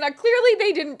uncomfortable. And clearly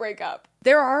they didn't break up.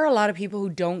 There are a lot of people who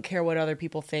don't care what other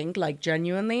people think. Like,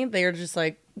 genuinely, they're just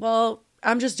like, well,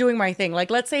 I'm just doing my thing. Like,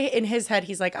 let's say in his head,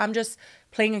 he's like, I'm just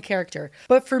playing a character.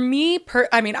 But for me,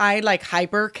 I like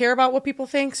hyper care about what people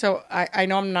think. So I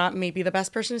know I'm not maybe the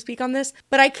best person to speak on this,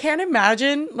 but I can't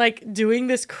imagine like doing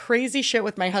this crazy shit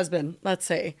with my husband, let's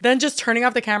say, then just turning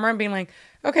off the camera and being like,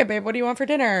 okay, babe, what do you want for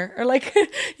dinner? Or like,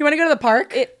 you want to go to the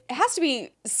park? It has to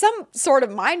be some sort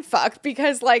of mind fuck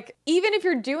because like, even if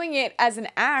you're doing it as an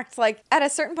act, like at a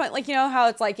certain point, like, you know how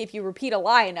it's like, if you repeat a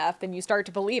lie enough, then you start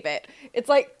to believe it. It's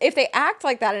like, if they act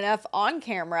like that enough on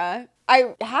camera,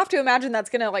 I have to imagine that's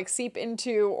going to like seep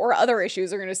into, or other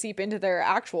issues are going to seep into their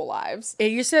actual lives.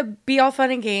 It used to be all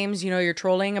fun and games. You know, you're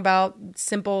trolling about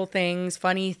simple things,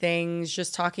 funny things,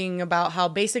 just talking about how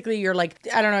basically you're like,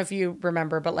 I don't know if you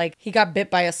remember, but like he got bit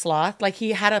by a sloth. Like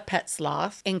he had a pet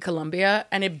sloth in Colombia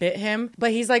and it bit him,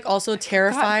 but he's like also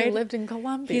terrified. He lived in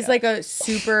Colombia. He's like a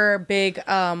super big,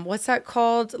 what's that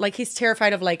called? Like he's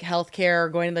terrified of like healthcare or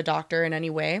going to the doctor in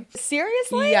any way.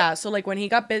 Seriously? Yeah. So like when he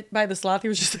got bit by the sloth, he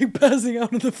was just like passing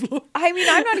out on the floor. I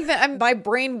mean, my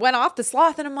brain went off the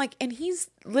sloth and I'm like, and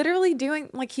he's literally doing,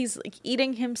 like, he's like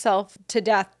eating himself to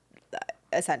death,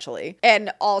 essentially.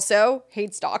 And also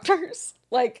hates doctors.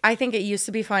 Like, I think it used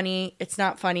to be funny. It's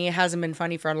not funny. It hasn't been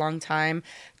funny for a long time.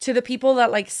 To the people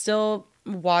that like still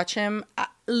watch him,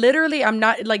 literally, I'm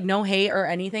not like no hate or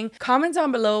anything. Comment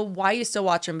down below why you still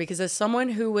watch him, because as someone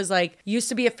who was like used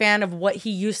to be a fan of what he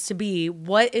used to be,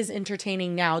 what is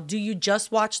entertaining now? Do you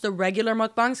just watch the regular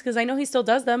mukbangs? Because I know he still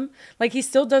does them. Like he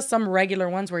still does some regular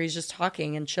ones where he's just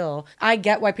talking and chill. I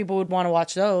get why people would want to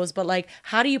watch those, but like,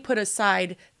 how do you put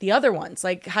aside the other ones?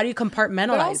 Like, how do you compartmentalize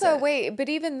but also, it? wait, but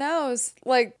even those,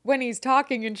 like when he's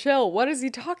talking and chill, what is he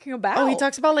talking about? Oh, he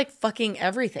talks about like fucking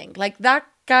everything. Like that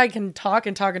guy can talk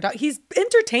and talk and talk. He's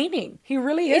entertaining. He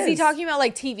really is. Is he talking about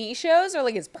like TV shows or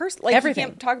like his personal? Like Everything. He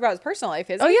can't talk about his personal life,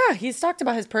 is he? Oh yeah, he's talked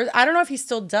about his I don't know if he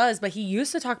still does, but he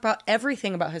used to talk about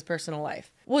everything about his personal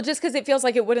life. Well, just because it feels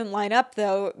like it wouldn't line up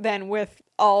though, then with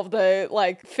all of the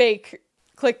like fake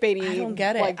clickbaity. I don't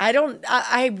get it. Like,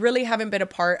 I really haven't been a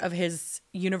part of his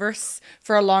universe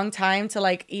for a long time to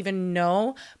like even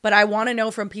know, but I want to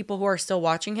know from people who are still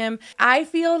watching him. I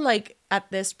feel like at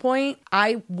this point,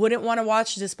 I wouldn't want to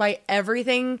watch despite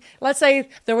everything. Let's say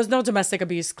there was no domestic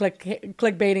abuse,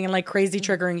 clickbaiting and like crazy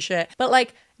triggering shit. But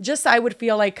like, just I would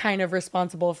feel like kind of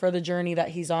responsible for the journey that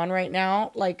he's on right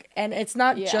now. Like, and it's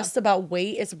not just about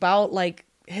weight. It's about like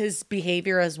his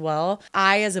behavior as well.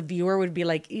 I, as a viewer, would be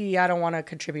like, I don't want to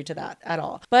contribute to that at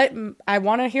all. But I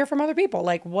want to hear from other people.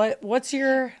 Like, what's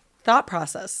your thought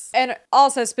process? And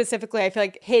also specifically, I feel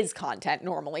like his content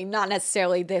normally, not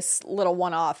necessarily this little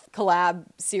one-off collab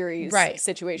series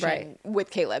situation with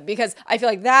Caleb, because I feel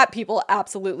like that people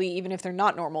absolutely, even if they're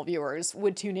not normal viewers,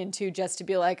 would tune into just to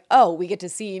be like, oh, we get to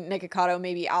see Nikocado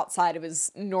maybe outside of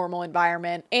his normal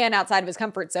environment and outside of his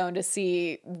comfort zone to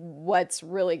see what's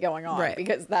really going on.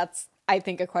 Because that's, I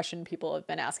think, a question people have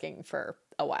been asking for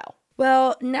a while.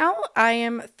 Well, now I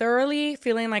am thoroughly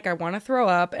feeling like I want to throw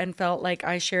up and felt like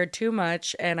I shared too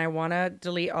much and I want to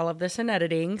delete all of this in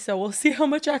editing. So we'll see how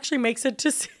much actually makes it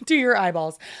to your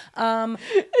eyeballs.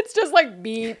 It's just like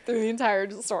me through the entire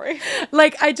story.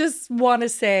 Like, I just want to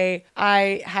say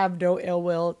I have no ill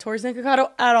will towards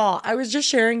Nikocado at all. I was just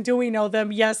sharing, do we know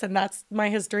them? Yes, and that's my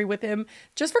history with him.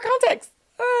 Just for context.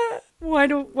 Why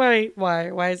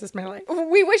is this my life?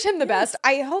 We wish him the best.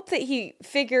 I hope that he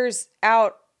figures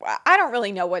out. I don't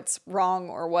really know what's wrong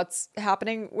or what's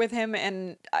happening with him,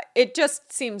 and it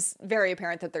just seems very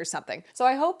apparent that there's something. So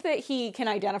I hope that he can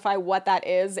identify what that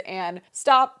is and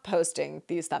stop posting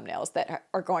these thumbnails that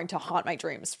are going to haunt my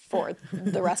dreams for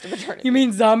the rest of eternity. You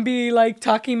mean zombie, like,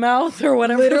 talking mouth or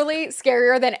whatever? Literally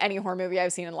scarier than any horror movie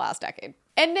I've seen in the last decade.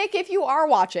 And Nick, if you are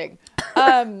watching,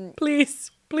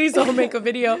 Please don't make a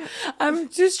video. I'm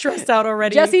too stressed out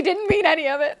already. Jesse didn't mean any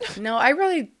of it. No, I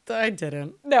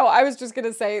didn't. No, I was just going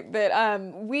to say that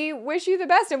we wish you the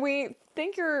best and we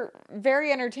think you're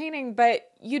very entertaining,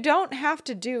 but you don't have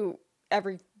to do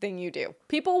everything you do.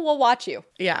 People will watch you.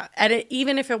 Yeah. And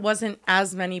even if it wasn't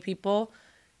as many people,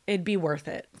 it'd be worth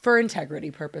it for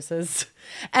integrity purposes.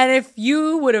 And if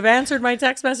you would have answered my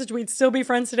text message, we'd still be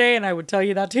friends today, and I would tell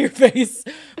you that to your face.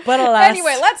 But alas.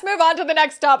 Anyway, let's move on to the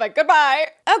next topic. Goodbye.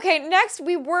 Okay, next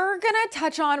we were gonna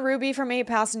touch on Ruby from 8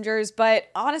 Passengers, but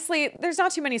honestly, there's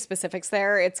not too many specifics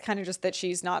there. It's kind of just that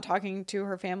she's not talking to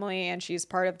her family, and she's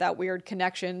part of that weird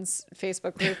Connections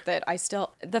Facebook group that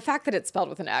the fact that it's spelled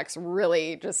with an X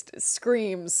really just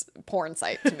screams porn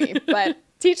site to me, but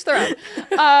teach their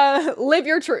own. Live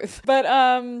your truth. But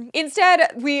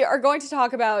instead, we are going to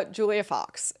talk about Julia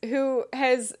Fox, who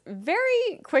has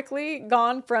very quickly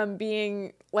gone from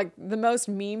being like the most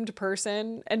memed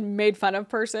person and made fun of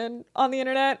person on the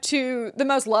internet to the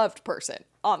most loved person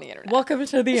on the internet. Welcome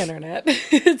to the internet.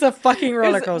 It's a fucking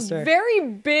roller coaster. Very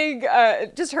big,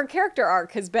 just her character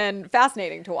arc has been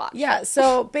fascinating to watch. Yeah,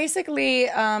 so basically,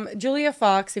 Julia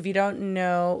Fox, if you don't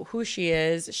know who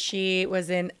she was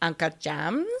in Uncut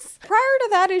Gems. Prior to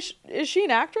that, is she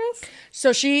an actress?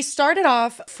 So she started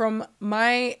off, from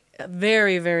my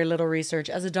very, very little research,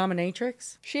 as a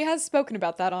dominatrix. She has spoken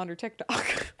about that on her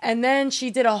TikTok. And then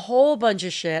she did a whole bunch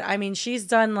of shit. I mean, she's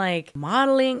done like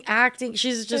modeling, acting.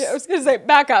 She's just... I was going to say,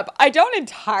 back up. I don't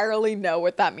entirely know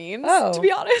what that means, to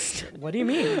be honest. What do you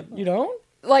mean? You don't?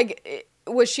 Like,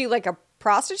 was she like a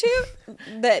prostitute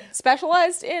that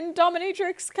specialized in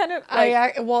dominatrix kind of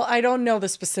like... I don't know the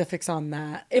specifics on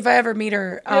that. If I ever meet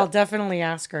her, I'll definitely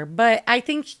ask her. But I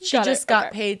think she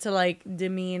got paid to like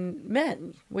demean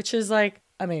men, which is like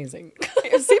amazing.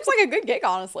 It seems like a good gig,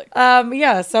 honestly.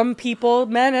 Yeah, some people,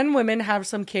 men and women, have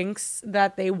some kinks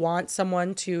that they want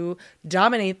someone to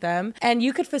dominate them, and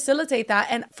you could facilitate that.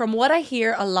 And from what I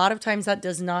hear, a lot of times that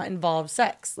does not involve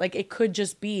sex. Like, it could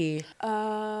just be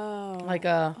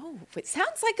it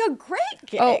sounds like a great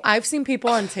gig. Oh, I've seen people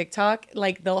on TikTok,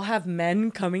 like, they'll have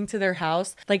men coming to their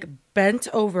house, like, bent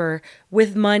over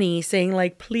with money, saying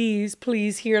like, please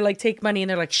here, like, take money, and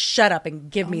they're like, shut up and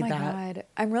give me that. Oh my God.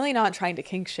 I'm really not trying to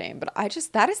kink shame, but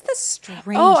that is the strangest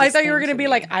Oh, I thought you were gonna be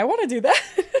like, I want to do that.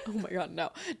 Oh my God,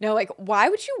 no, like, why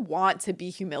would you want to be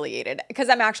humiliated? Because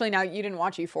I'm actually, now, you didn't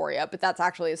watch Euphoria, but that's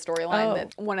actually a storyline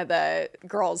that one of the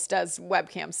girls does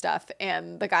webcam stuff,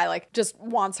 and the guy like just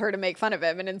wants her to make fun of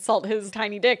him and insult his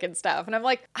tiny dick and stuff, and I'm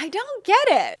like, I don't get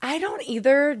it. I don't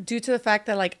either, due to the fact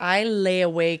that like I lay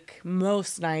awake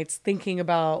most nights thinking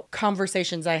about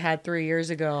conversations I had 3 years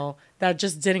ago that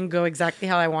just didn't go exactly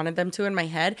how I wanted them to in my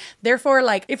head. Therefore,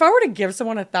 like, if I were to give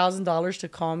someone $1,000 to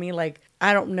call me, like,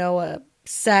 I don't know, a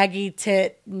saggy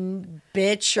tit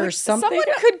bitch or something. Someone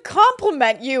could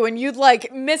compliment you and you'd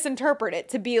like misinterpret it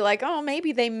to be like, oh,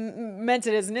 maybe they meant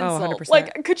it as an insult. 100%.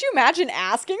 Like, could you imagine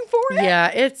asking for it?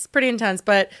 Yeah, it's pretty intense,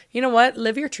 but you know what?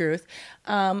 Live your truth.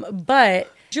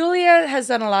 But Julia has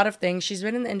done a lot of things. She's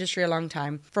been in the industry a long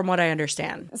time, from what I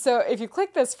understand. So if you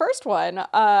click this first one,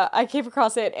 I came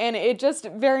across it and it just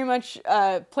very much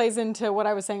plays into what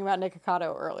I was saying about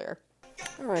Nikocado earlier.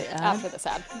 All right, After this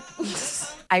ad.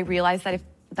 I realized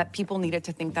that people needed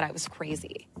to think that I was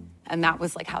crazy. And that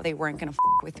was like how they weren't gonna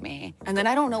with me. And then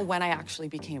I don't know when I actually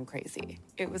became crazy.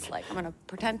 It was like, I'm gonna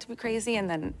pretend to be crazy, and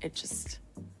then it just...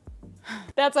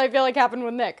 That's what I feel like happened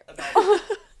with Nick.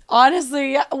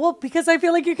 Honestly, yeah, well, because I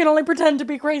feel like you can only pretend to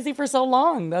be crazy for so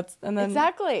long.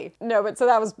 Exactly. No, but so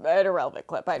that was an irrelevant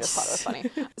clip. I just thought it was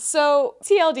funny. So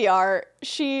TLDR,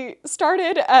 she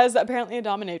started as apparently a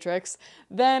dominatrix,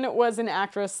 then was an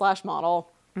actress / model.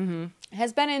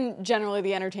 Has been in generally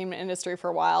the entertainment industry for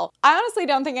a while. I honestly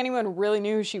don't think anyone really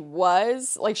knew who she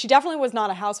was. Like, she definitely was not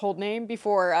a household name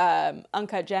before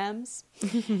Uncut Gems.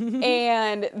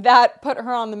 And that put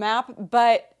her on the map,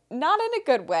 but not in a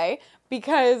good way,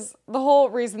 because the whole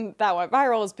reason that went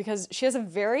viral is because she has a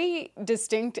very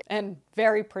distinct and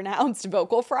very pronounced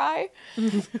vocal fry.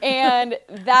 And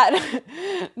that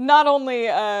not only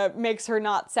makes her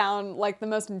not sound like the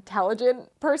most intelligent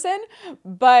person,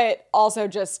 but also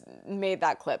just made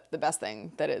that clip the best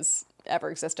thing that has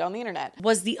ever existed on the internet.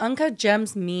 Was the Uncut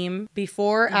Gems meme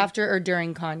before, after, or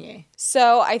during Kanye?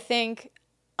 So I think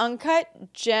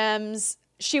Uncut Gems,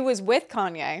 she was with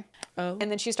Kanye. Oh.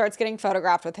 And then she starts getting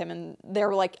photographed with him, and they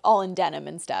were like all in denim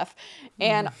and stuff.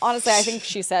 And honestly, I think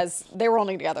she says they were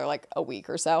only together like a week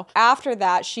or so. After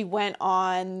that, she went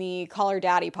on the Call Her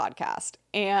Daddy podcast.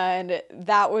 And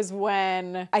that was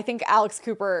when I think Alex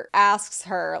Cooper asks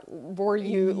her, were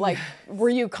you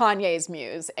Kanye's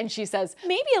muse? And she says,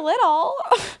 maybe a little.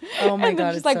 Oh my and God.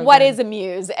 then she's it's like, so what good. is a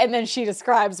muse? And then she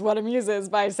describes what a muse is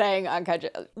by saying Uncut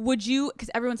Gems. Would you, because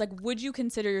everyone's like, would you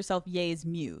consider yourself Ye's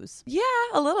muse? Yeah,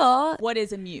 a little. What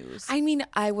is a muse? I mean,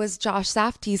 I was Josh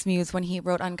Safdie's muse when he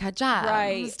wrote Uncut Gems.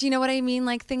 Right. Do you know what I mean?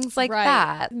 Like, things like Right.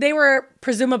 that. They were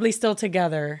presumably still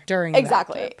together during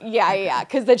Exactly. that. Yeah.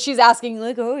 Because then she's asking,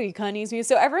 like, oh, are you Kanye's muse?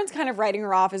 So everyone's kind of writing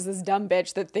her off as this dumb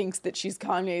bitch that thinks that she's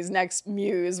Kanye's next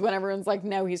muse when everyone's like,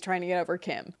 no, he's trying to get over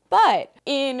Kim. But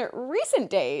in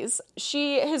recent days,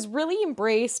 she has really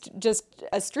embraced just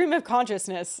a stream of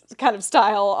consciousness kind of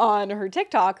style on her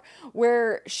TikTok,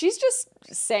 where she's just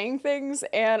saying things,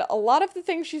 and a lot of the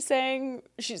things she's saying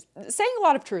a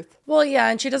lot of truth. Well, yeah,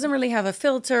 and she doesn't really have a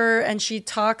filter, and she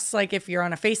talks like if you're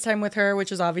on a FaceTime with her,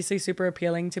 which is obviously super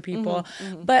appealing to people.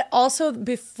 But also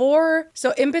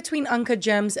in between Uncut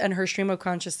Gems and her stream of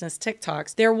consciousness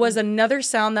TikToks, there was another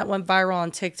sound that went viral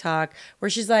on TikTok where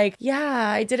she's like, yeah,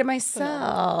 I did it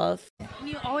myself.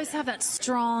 You always have that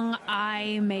strong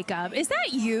eye makeup. Is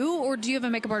that you, or do you have a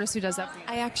makeup artist who does that for you?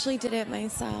 I actually did it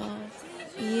myself.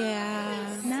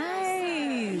 Yeah.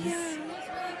 Nice.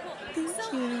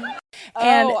 Thank you.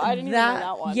 And I didn't even know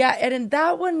that one. Yeah, and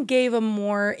that one gave a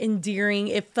more endearing,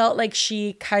 it felt like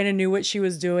she kind of knew what she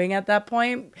was doing at that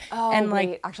point. Oh, and like,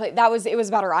 wait, actually, it was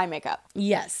about her eye makeup.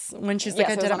 yes, when she's like, Yes,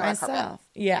 I it was did it on the red carpet. myself.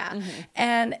 Yeah.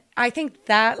 And I think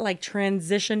that like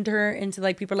transitioned her into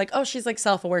like, people are like, oh, she's like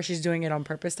self-aware, she's doing it on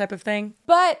purpose type of thing.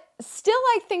 But still,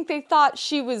 I think they thought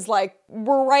she was like,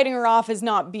 we're writing her off as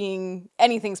not being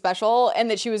anything special, and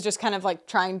that she was just kind of like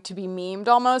trying to be memed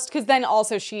almost. Because then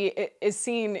also she is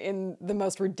seen in the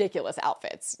most ridiculous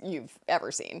outfits you've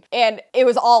ever seen. And it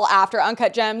was all after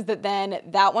Uncut Gems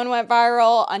that one went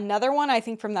viral. Another one, I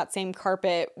think from that same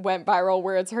carpet, went viral,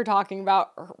 where it's her talking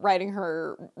about writing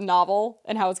her novel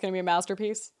and how it's going to be a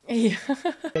masterpiece. Yeah.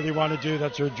 What you want to do?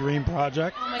 That's your dream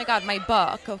project? Oh my God, my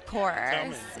book, of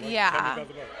course. Yeah.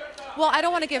 Well, I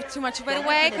don't want to give too much of it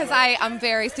away because I'm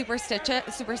very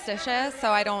superstitious,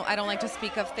 so I don't like to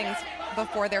speak of things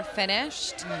before they're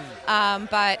finished.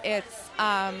 But it's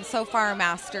so far a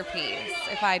masterpiece,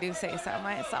 if I do say so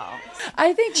myself.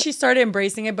 I think she started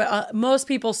embracing it, but most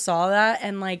people saw that,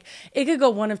 and like it could go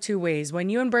one of two ways. When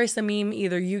you embrace the meme,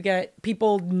 either you get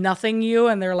people nothing you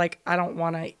and they're like, I don't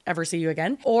want to ever see you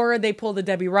again, or they pull the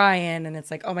Debbie Ryan and it's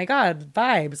like, oh my God,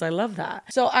 vibes, I love that.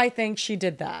 So I think she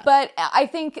did that. But I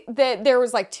think that there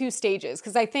was like two stages,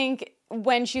 because I think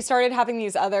when she started having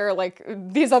these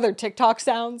other TikTok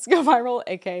sounds go viral,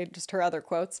 aka just her other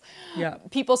quotes, Yeah.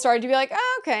 people started to be like,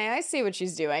 oh, okay, I see what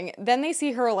she's doing. Then they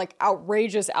see her like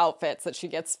outrageous outfits that she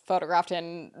gets photographed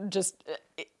in, just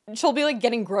she'll be like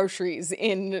getting groceries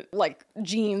in like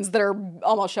jeans that are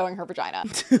almost showing her vagina.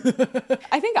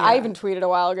 I think I even tweeted a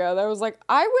while ago that I was like,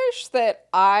 I wish that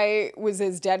I was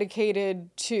as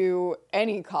dedicated to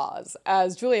any cause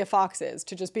as Julia Fox is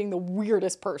to just being the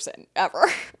weirdest person ever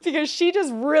because she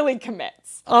just really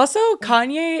commits. Also,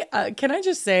 Kanye, can I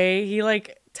just say, he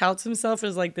like touts himself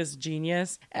as like this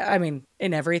genius. I mean,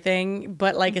 in everything,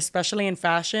 but like especially in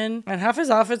fashion. And half his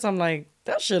outfits, I'm like,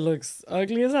 that shit looks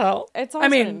ugly as hell. It's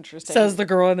also interesting. Says the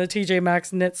girl in the TJ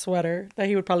Maxx knit sweater that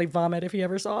he would probably vomit if he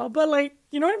ever saw. But like,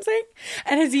 you know what I'm saying?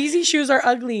 And his Yeezy shoes are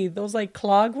ugly. Those like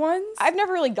clog ones. I've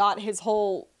never really got his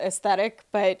whole aesthetic,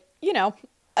 but you know,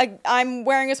 I'm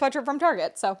wearing a sweatshirt from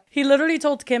Target, so. He literally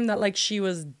told Kim that like she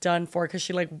was done for because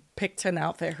she like picked an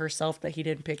outfit herself that he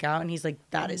didn't pick out, and he's like,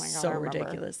 that is so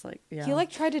ridiculous. Like, yeah. He like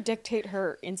tried to dictate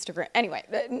her Instagram. Anyway,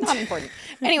 not important.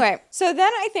 Anyway, so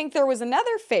then I think there was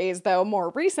another phase though, more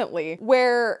recently,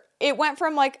 where it went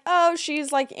from like, oh,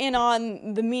 she's like in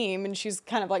on the meme and she's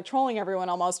kind of like trolling everyone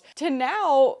almost, to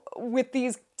now with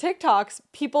these TikToks,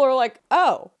 people are like,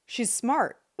 oh, she's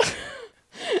smart.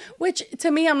 Which to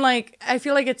me, I'm like, I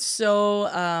feel like it's so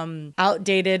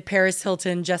outdated Paris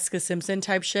Hilton, Jessica Simpson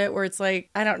type shit where it's like,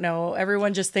 I don't know.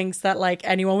 Everyone just thinks that like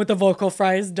anyone with a vocal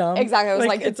fry is dumb. Exactly. I was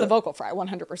like it's a vocal fry,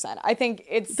 100%. I think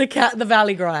it's the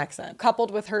Valley Girl accent.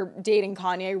 Coupled with her dating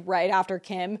Kanye right after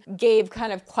Kim gave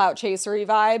kind of clout chasery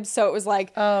vibes. So it was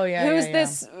like, oh yeah, who's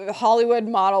this Hollywood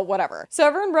model, whatever. So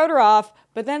everyone wrote her off.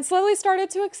 But then slowly started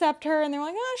to accept her and they're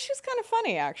like, oh, she's kind of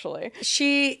funny, actually.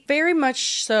 She very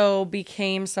much so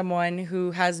became someone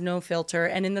who has no filter.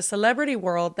 And in the celebrity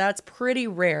world, that's pretty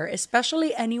rare,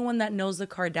 especially anyone that knows the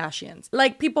Kardashians.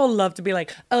 Like, people love to be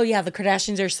like, oh, yeah, the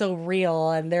Kardashians are so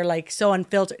real and they're like so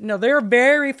unfiltered. No, they're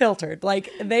very filtered. Like,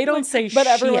 they don't say shit. But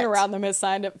everyone around them has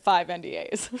signed up 5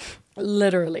 NDAs.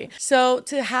 Literally. So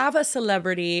to have a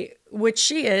celebrity, which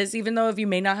she is, even though if you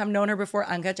may not have known her before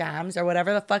Anka Jams or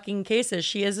whatever the fucking case is,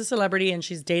 she is a celebrity and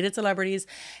she's dated celebrities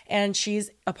and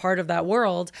she's a part of that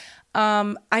world.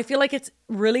 I feel like it's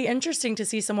really interesting to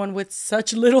see someone with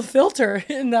such little filter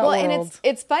in that world. And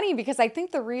it's funny because I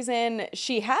think the reason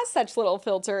she has such little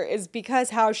filter is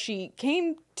because how she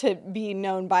came to be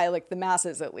known by like the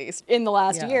masses, at least in the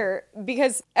last year,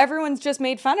 because everyone's just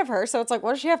made fun of her. So it's like,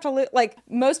 what does she have to like?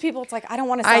 Most people, it's like, I don't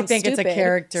want to sound stupid. I think it's a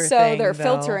character so thing, they're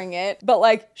filtering it. But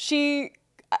like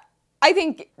I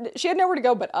think she had nowhere to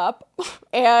go but up.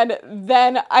 And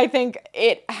then I think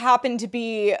it happened to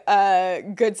be a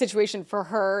good situation for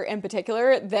her in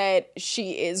particular that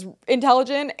she is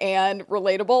intelligent and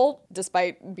relatable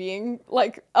despite being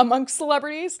like amongst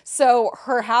celebrities. So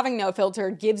her having no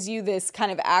filter gives you this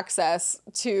kind of access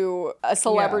to a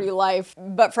celebrity life,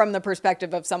 but from the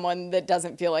perspective of someone that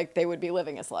doesn't feel like they would be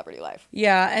living a celebrity life.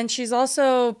 Yeah, and she's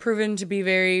also proven to be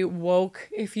very woke,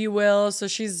 if you will. So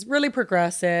she's really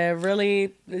progressive,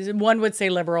 really, one would say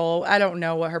liberal. I don't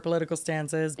know what her political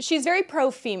stance is. She's very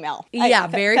pro-female. Yeah,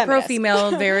 very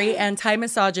pro-female, very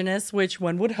anti-misogynist, which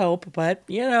one would hope, but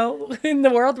you know, in the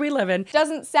world we live in.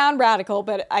 Doesn't sound radical,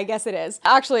 but I guess it is.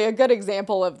 Actually, a good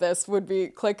example of this would be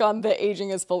click on the aging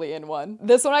is fully in one.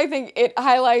 This one, I think it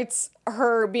highlights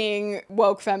her being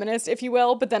woke feminist, if you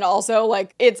will, but then also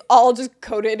like it's all just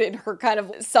coded in her kind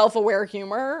of self-aware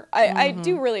humor. I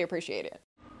do really appreciate it.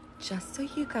 Just so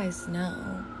you guys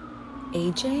know,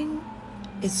 aging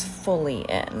is fully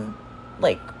in.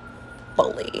 Like,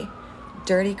 fully.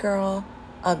 Dirty girl,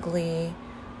 ugly,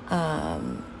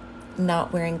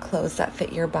 not wearing clothes that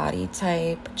fit your body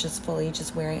type, just fully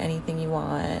just wearing anything you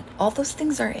want. All those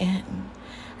things are in.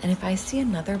 And if I see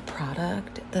another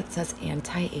product that says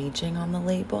anti-aging on the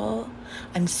label,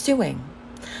 I'm suing.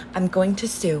 I'm going to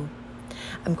sue.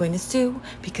 I'm going to sue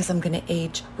because I'm going to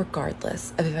age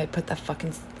regardless of if I put that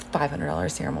fucking $500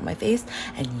 serum on my face,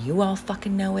 and you all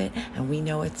fucking know it and we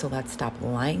know it, so let's stop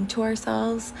lying to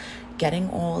ourselves. Getting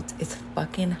old is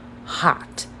fucking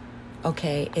hot,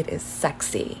 okay? It is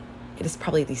sexy. It is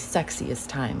probably the sexiest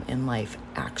time in life,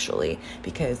 actually,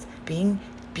 because being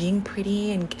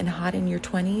pretty and hot in your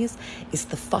 20s is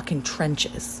the fucking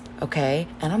trenches, okay?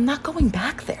 And I'm not going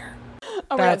back there.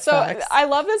 Oh my God. So I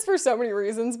love this for so many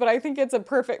reasons, but I think it's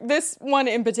this one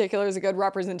in particular is a good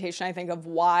representation, I think, of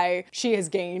why she has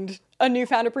gained a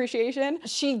newfound appreciation.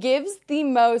 She gives the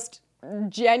most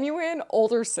genuine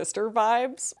older sister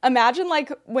vibes. Imagine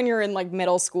like when you're in like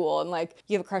middle school and like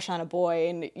you have a crush on a boy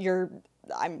and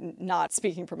I'm not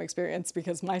speaking from experience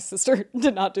because my sister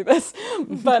did not do this,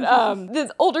 but this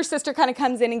older sister kind of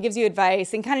comes in and gives you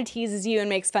advice and kind of teases you and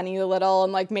makes fun of you a little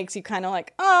and like makes you kind of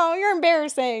like, oh, you're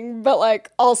embarrassing, but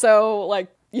like also like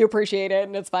you appreciate it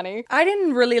and it's funny. I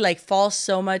didn't really like fall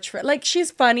so much for, like,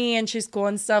 she's funny and she's cool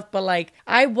and stuff, but like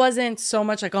I wasn't so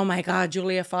much like, oh my God,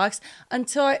 Julia Fox,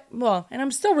 until and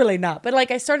I'm still really not, but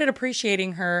like I started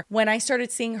appreciating her when I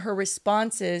started seeing her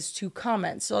responses to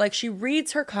comments. So like she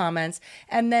reads her comments,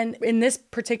 and then in this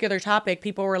particular topic,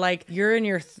 people were like, you're in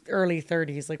your early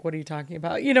 30s. Like, what are you talking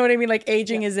about? You know what I mean? Like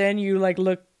aging is in, you like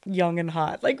look young and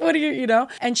hot. Like, what do you know?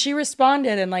 And she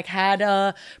responded and like had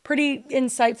a pretty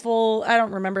insightful, I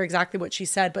don't remember exactly what she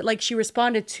said, but like she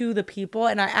responded to the people.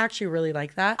 And I actually really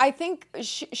like that. I think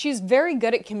she's very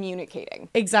good at communicating.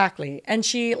 Exactly. And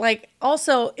she like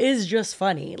also is just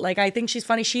funny. Like, I think she's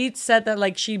funny. She said that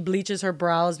like she bleaches her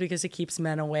brows because it keeps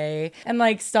men away and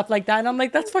like stuff like that. And I'm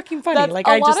like, that's fucking funny. Like,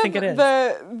 I just think it is.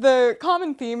 The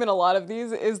common theme in a lot of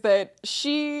these is that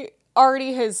she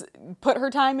already has put her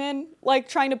time in, like,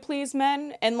 trying to please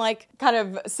men and, like, kind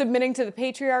of submitting to the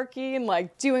patriarchy and,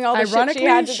 like, doing all the shit she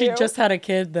had to do. She just had a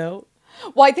kid, though.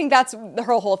 Well, I think that's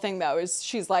her whole thing, though, is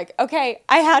she's like, okay,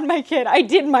 I had my kid. I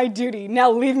did my duty.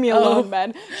 Now leave me alone,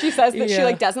 men. She says that she,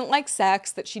 like, doesn't like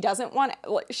sex, that she doesn't want...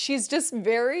 Like, she's just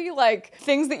very, like,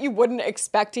 things that you wouldn't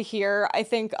expect to hear, I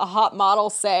think, a hot model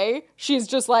say. She's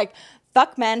just like...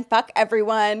 fuck men, fuck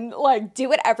everyone, like, do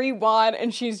whatever you want.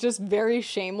 And she's just very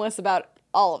shameless about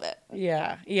all of it.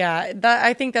 Yeah.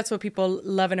 I think that's what people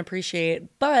love and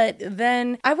appreciate. But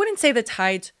then I wouldn't say the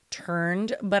tides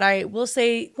turned, but I will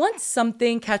say once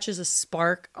something catches a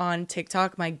spark on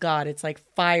TikTok, my God, it's like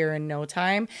fire in no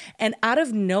time. And out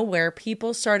of nowhere,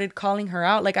 people started calling her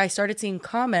out. Like, I started seeing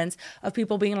comments of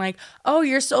people being like, oh,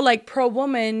 you're so like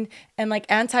pro-woman and like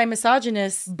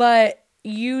anti-misogynist, but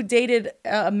you dated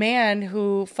a man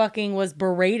who fucking was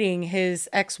berating his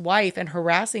ex-wife and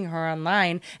harassing her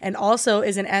online, and also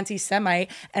is an anti-Semite,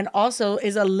 and also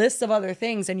is a list of other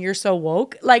things, and you're so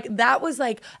woke. Like, that was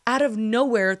like out of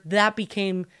nowhere, that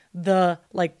became the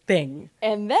like thing.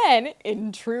 And then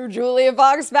in true Julia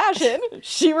Fox fashion,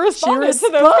 she responded to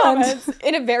those comments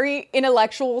in a very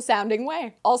intellectual sounding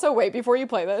way. Also, wait, before you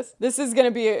play this is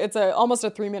gonna be almost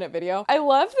a 3-minute video. I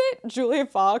love that Julia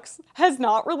Fox has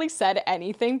not really said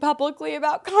anything publicly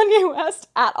about Kanye West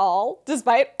at all,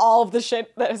 despite all of the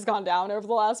shit that has gone down over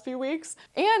the last few weeks,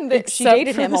 and that she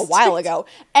dated him a while ago.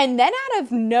 And then out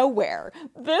of nowhere,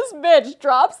 this bitch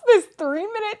drops this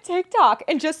 3-minute TikTok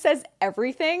and just says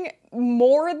everything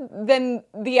more than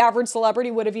the average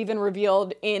celebrity would have even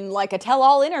revealed in like a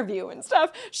tell-all interview and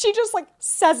stuff. She just like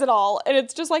says it all, and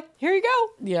it's just like, here you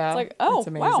go. Yeah, it's like, oh, it's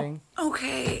amazing. Wow.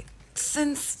 Okay,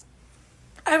 since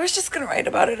I was just gonna write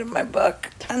about it in my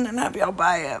book and then have y'all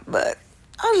buy it, but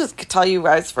I'll just tell you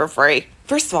guys for free.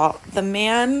 First of all, the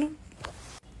man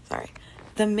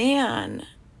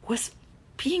was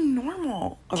being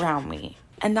normal around me.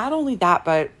 And not only that,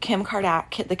 but the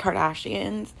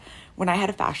Kardashians, when I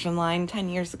had a fashion line 10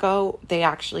 years ago, they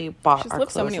actually bought our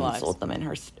clothes and sold them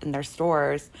in their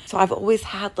stores. So I've always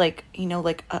had like, you know,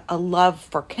 like a love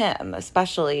for Kim,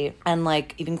 especially, and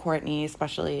like even Kourtney,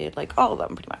 especially, like all of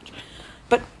them pretty much.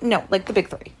 But no, like the big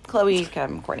three, Khloe,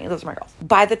 Kim, Kourtney, those are my girls.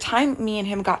 By the time me and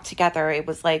him got together, it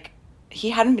was like, he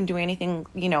hadn't been doing anything,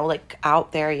 you know, like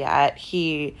out there yet.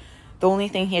 The only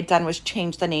thing he had done was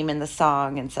change the name in the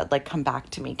song and said, like, come back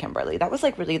to me, Kimberly. That was,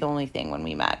 like, really the only thing when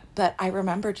we met. But I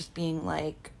remember just being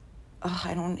like,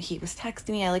 he was texting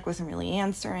me. I, like, wasn't really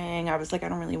answering. I was like, I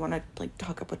don't really want to, like,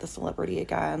 hook up with a celebrity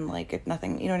again. Like,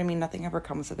 nothing, you know what I mean? Nothing ever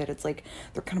comes of it. It's, like,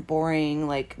 they're kind of boring.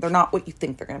 Like, they're not what you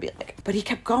think they're going to be like. But he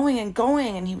kept going,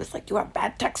 and he was like, you have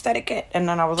bad text etiquette. And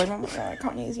then I was like, oh, my God,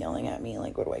 Kanye's yelling at me.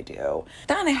 Like, what do I do?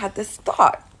 Then I had this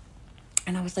thought.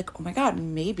 And I was like, oh, my God,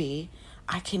 maybe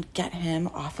I can get him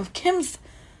off Kim's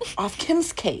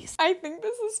case. I think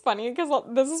this is funny because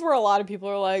this is where a lot of people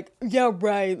are like, yeah,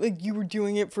 right, like you were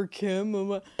doing it for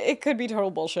Kim. It could be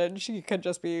total bullshit. She could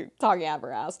just be talking out of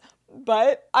her ass.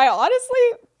 But I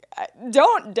honestly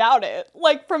don't doubt it.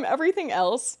 Like, from everything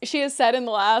else she has said in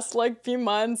the last like few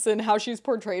months and how she's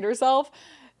portrayed herself,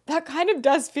 that kind of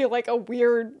does feel like a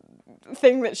weird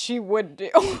thing that she would do.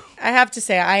 I have to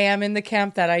say, I am in the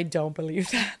camp that I don't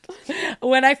believe that.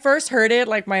 When I first heard it,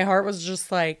 like, my heart was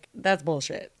just like, that's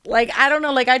bullshit. Like, I don't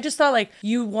know. Like, I just thought, like,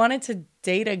 you wanted to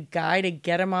date a guy to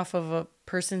get him off of a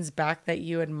person's back that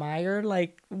you admire.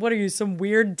 Like, what are you, some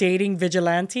weird dating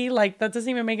vigilante? Like, that doesn't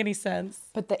even make any sense.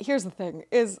 But here's the thing,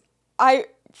 is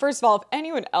first of all, if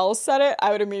anyone else said it,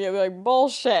 I would immediately be like,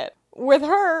 bullshit. With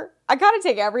her, I gotta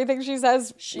take everything she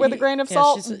says with a grain of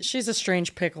salt. She's a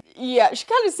strange pickle. Yeah, she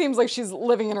kind of seems like she's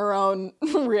living in her own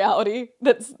reality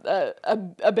that's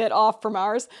a bit off from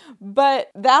ours. But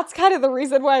that's kind of the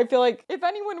reason why I feel like if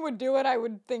anyone would do it, I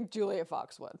would think Julia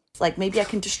Fox would. Like, maybe I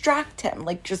can distract him,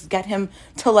 like just get him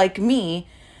to like me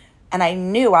And I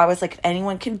knew, I was like, if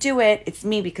anyone can do it, it's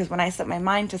me, because when I set my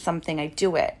mind to something, I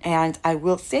do it. And I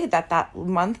will say that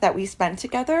month that we spent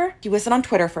together, he wasn't on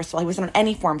Twitter, first of all. He wasn't on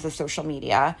any forms of social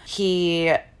media.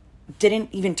 He didn't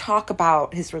even talk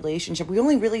about his relationship. We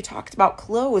only really talked about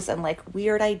clothes and like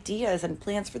weird ideas and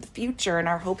plans for the future and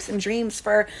our hopes and dreams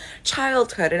for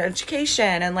childhood and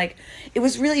education. And like, it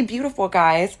was really beautiful,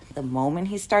 guys. The moment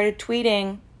he started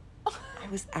tweeting, I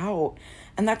was out.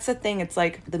 And that's the thing. It's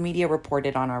like the media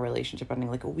reported on our relationship ending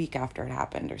like a week after it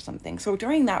happened or something. So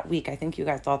during that week, I think you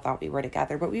guys all thought we were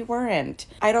together, but we weren't.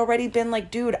 I'd already been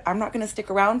like, dude, I'm not going to stick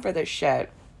around for this shit.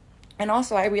 And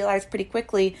also, I realized pretty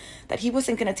quickly that he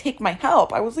wasn't going to take my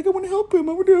help. I was like, I want to help him.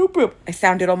 I want to help him. I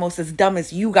sounded almost as dumb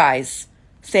as you guys,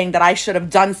 saying that I should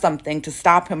have done something to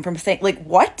stop him from saying, like,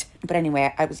 what? But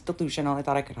anyway, I was delusional. I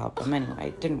thought I could help him. Anyway,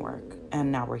 it didn't work.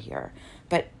 And now we're here.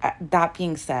 But that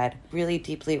being said, really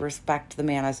deeply respect the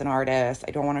man as an artist.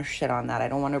 I don't want to shit on that. I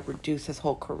don't want to reduce his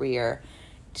whole career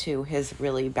to his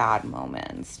really bad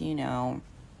moments, you know.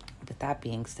 But that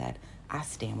being said, I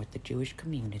stand with the Jewish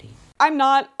community. I'm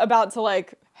not about to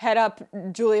like head up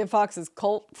Julia Fox's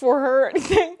cult for her or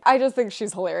anything. I just think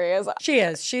she's hilarious. She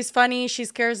is. She's funny.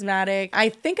 She's charismatic. I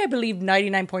believe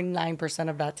 99.9%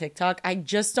 of that TikTok. I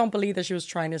just don't believe that she was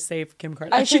trying to save Kim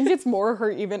Kardashian. I think it's more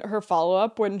her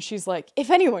follow-up when she's like,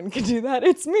 if anyone can do that,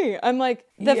 it's me. I'm like,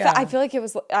 I feel like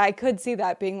I could see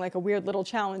that being like a weird little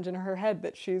challenge in her head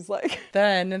that she's like.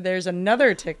 Then there's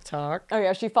another TikTok. Oh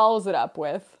yeah, she follows it up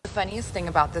with. The funniest thing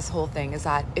about this whole thing is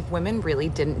that if women really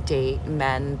didn't date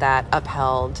men that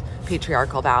upheld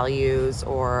patriarchal values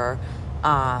or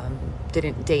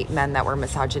didn't date men that were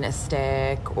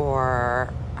misogynistic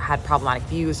or had problematic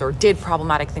views or did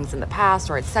problematic things in the past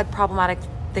or had said problematic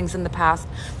things in the past,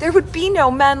 there would be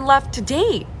no men left to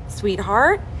date,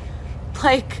 sweetheart.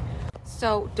 Like,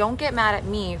 so don't get mad at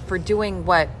me for doing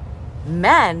what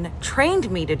men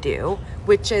trained me to do,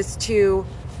 which is to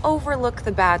overlook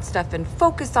the bad stuff and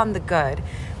focus on the good.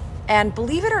 And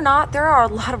believe it or not, there are a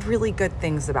lot of really good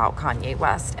things about Kanye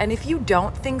West. And if you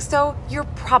don't think so, you're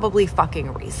probably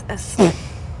fucking racist.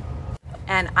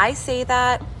 And I say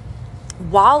that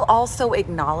while also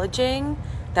acknowledging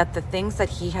that the things that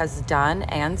he has done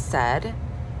and said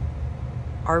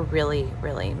are really,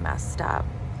 really messed up.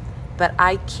 But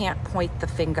I can't point the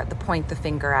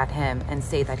finger at him and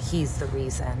say that he's the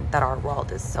reason that our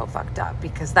world is so fucked up,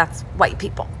 because that's white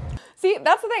people. See,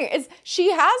 that's the thing, is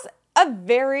she has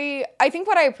I think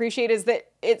what I appreciate is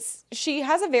that she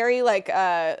has a very like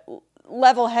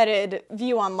level-headed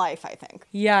view on life, I think.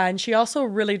 Yeah, and she also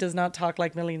really does not talk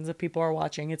like millions of people are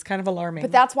watching. It's kind of alarming.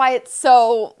 But that's why it's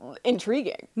so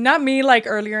intriguing. Not me, like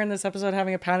earlier in this episode,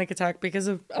 having a panic attack because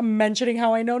of mentioning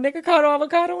how I know Nikocado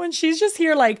Avocado, and she's just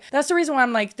here like, that's the reason why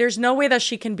I'm like, there's no way that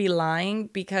she can be lying,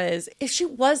 because if she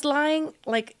was lying,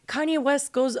 like Kanye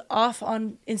West goes off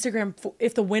on Instagram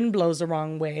if the wind blows the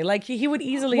wrong way. Like he would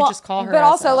easily just call her. But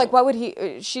also, out. like, what would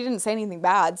she didn't say anything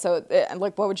bad, so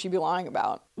like, what would she be lying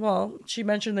about? Well, she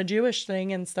mentioned the Jewish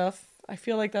thing and stuff. I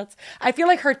feel like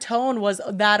her tone was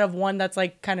that of one that's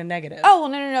like kind of negative. Oh, well,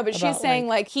 no. But she's saying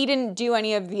like he didn't do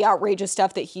any of the outrageous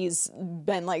stuff that he's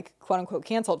been like quote unquote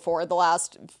canceled for the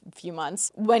last few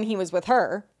months when he was with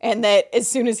her. And that as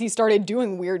soon as he started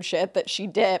doing weird shit that she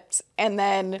dipped, and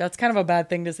then. That's kind of a bad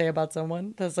thing to say about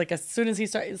someone. That's like as soon as he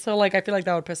started. So like I feel like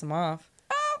that would piss him off.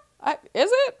 Is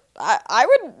it? I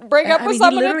would break up with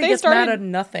someone if they started. Mad at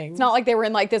nothing. It's not like they were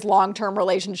in like this long-term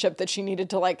relationship that she needed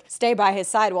to like stay by his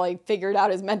side while he figured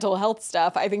out his mental health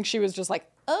stuff. I think she was just like,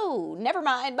 oh, never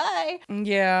mind, bye.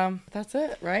 Yeah, that's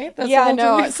it, right? That's yeah,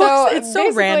 no. So it's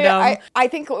so random. I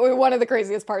think one of the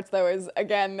craziest parts though is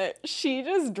again that she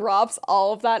just drops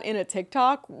all of that in a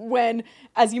TikTok when,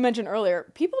 as you mentioned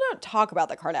earlier, people don't talk about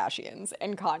the Kardashians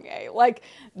and Kanye. Like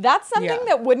that's something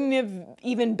that wouldn't have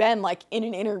even been like in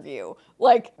an interview.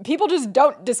 Like people just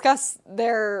don't discuss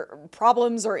their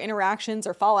problems or interactions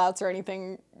or fallouts or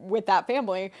anything with that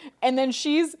family. And then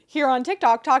she's here on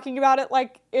TikTok talking about it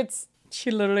like it's. She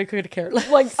literally could care less.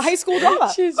 Like high school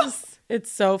drama.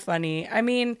 It's so funny. I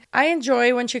mean, I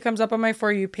enjoy when she comes up on my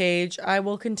For You page. I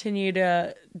will continue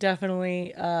to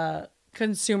definitely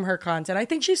consume her content. I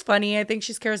think she's funny. I think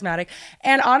she's charismatic.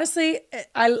 And honestly,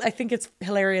 I think it's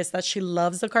hilarious that she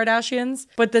loves the Kardashians,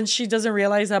 but then she doesn't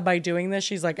realize that by doing this,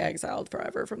 she's like exiled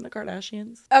forever from the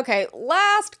Kardashians. Okay,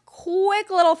 last quick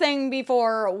little thing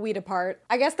before we depart.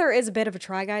 I guess there is a bit of a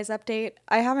Try Guys update.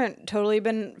 I haven't totally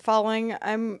been following,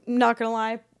 I'm not gonna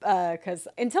lie. Because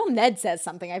until Ned says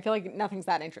something, I feel like nothing's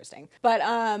that interesting. But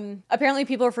apparently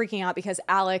people are freaking out because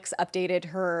Alex updated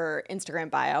her Instagram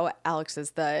bio. Alex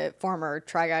is the former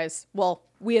Try Guys, well,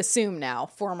 we assume now,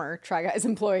 former Try Guys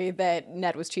employee that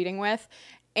Ned was cheating with.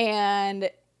 and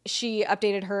she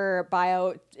updated her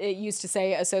bio. It used to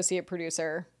say associate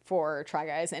producer for Try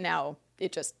Guys, and now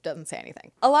it just doesn't say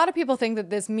anything. A lot of people think that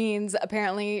this means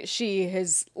apparently she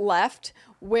has left,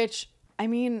 which, I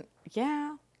mean,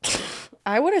 yeah.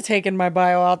 I would have taken my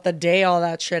bio out the day all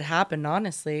that shit happened,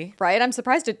 honestly. Right? I'm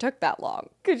surprised it took that long.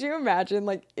 Could you imagine,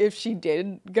 like, if she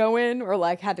did go in or,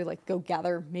 like, had to, like, go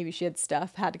gather, maybe she had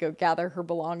stuff, had to go gather her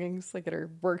belongings, like, at her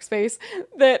workspace,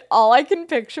 that all I can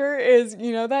picture is,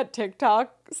 you know, that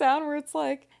TikTok sound where it's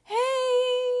like, hey,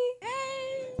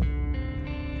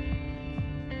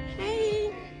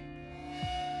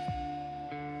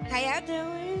 How y'all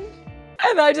doing?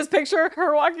 and I just picture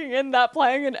her walking in, that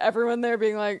playing, and everyone there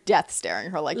being like death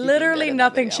staring her like literally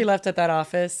nothing she left at that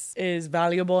office is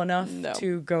valuable enough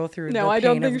to go through. No, I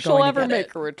don't think she'll ever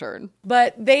make a return.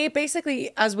 But they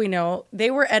basically, as we know,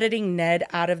 they were editing Ned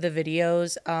out of the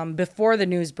videos before the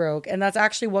news broke, and that's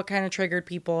actually what kind of triggered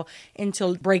people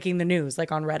into breaking the news,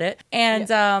 like on Reddit.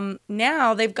 And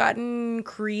now they've gotten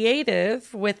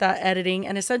creative with that editing,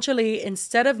 and essentially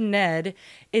instead of Ned,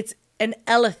 it's an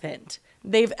elephant.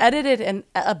 They've edited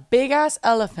a big-ass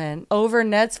elephant over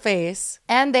Ned's face.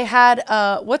 And they had,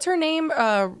 what's her name?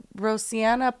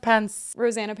 Rosanna Pansino?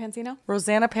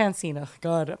 Rosanna Pansino.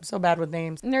 God, I'm so bad with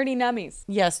names. Nerdy Nummies.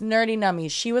 Yes, Nerdy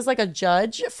Nummies. She was like a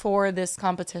judge for this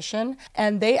competition.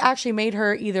 And they actually made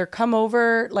her either come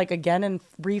over like again and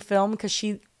refilm because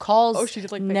she calls she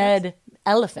did, like, Ned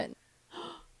elephant.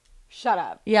 Shut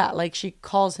up. Yeah, like she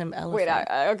calls him elephant.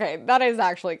 Wait, okay, that is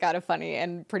actually kind of funny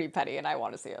and pretty petty, and I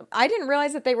want to see it. I didn't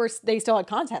realize that they still had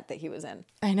content that he was in.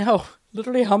 I know.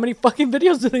 Literally, how many fucking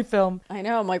videos do they film? I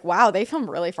know. I'm like, wow, they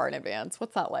film really far in advance.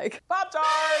 What's that like? Pop-Tart!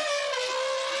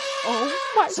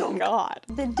 Oh my God.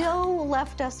 The dough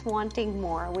left us wanting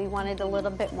more. We wanted a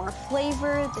little bit more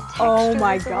flavor. The texture. Oh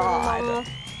my God.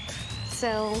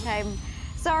 So I'm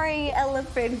sorry,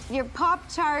 elephant. Your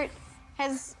Pop-Tart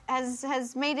has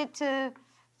made it to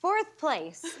 4th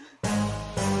place.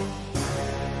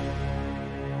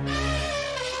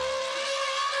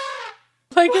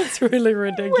 Like, it's really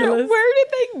ridiculous. Where did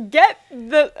they get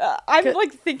the... I'm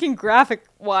like thinking graphic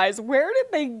wise. Where did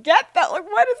they get that? Like,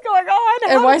 what is going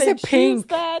on? And why did is they it pink?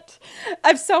 That? I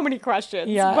have so many questions.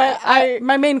 Yeah, but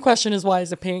my main question is, why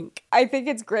is it pink? I think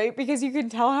it's great because you can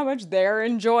tell how much they're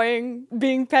enjoying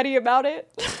being petty about it.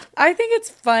 I think it's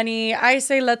funny. I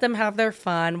say let them have their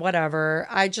fun, whatever.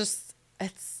 It's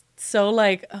so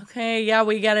like, okay, yeah,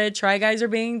 we get it. Try Guys are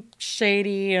being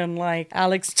shady and like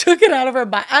Alex took it out of her.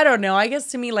 But I don't know. I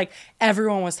guess to me, like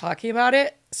everyone was talking about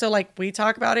it. So like we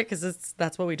talk about it because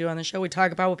that's what we do on the show. We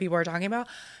talk about what people are talking about.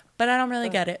 But I don't really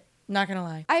get it. Not gonna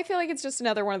lie. I feel like it's just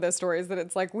another one of those stories that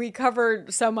it's like we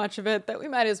covered so much of it that we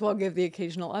might as well give the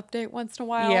occasional update once in a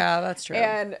while. Yeah, that's true.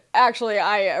 And actually,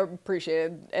 I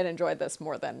appreciated and enjoyed this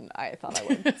more than I thought I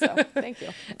would. So thank you.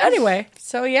 Anyway,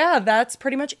 so yeah, that's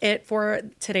pretty much it for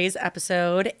today's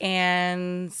episode.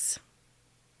 And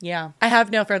yeah, I have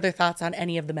no further thoughts on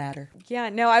any of the matter. Yeah,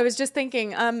 no, I was just thinking,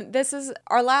 this is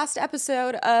our last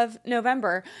episode of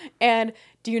November. And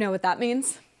do you know what that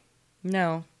means?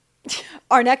 No.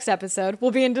 Our next episode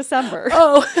will be in December.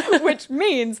 Oh. Which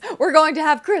means we're going to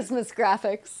have Christmas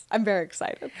graphics. I'm very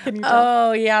excited. Can you tell?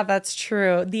 Oh, yeah, that's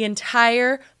true. The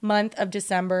entire month of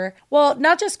December. Well,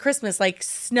 not just Christmas, like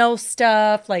snow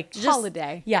stuff, like just,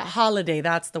 holiday. Yeah, holiday.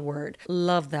 That's the word.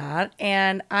 Love that.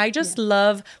 And I just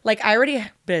love, like, I already,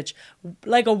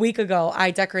 like a week ago,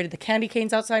 I decorated the candy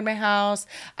canes outside my house.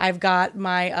 I've got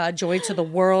my Joy to the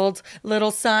World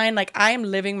little sign. Like, I am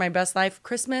living my best life.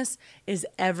 Christmas is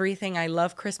everything. I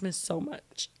love Christmas so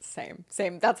much. Same.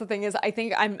 That's the thing is, I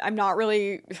think I'm not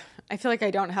really, I feel like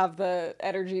I don't have the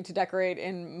energy to decorate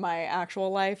in my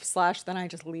actual life / then I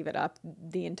just leave it up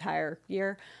the entire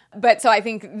year. But so I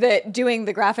think that doing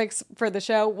the graphics for the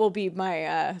show will be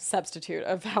my substitute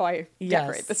of how I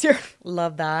decorate this year.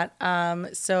 Love that.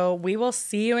 So we will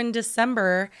see you in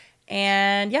December.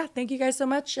 And yeah, thank you guys so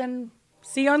much and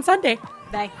see you on Sunday.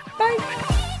 Bye.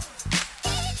 Bye.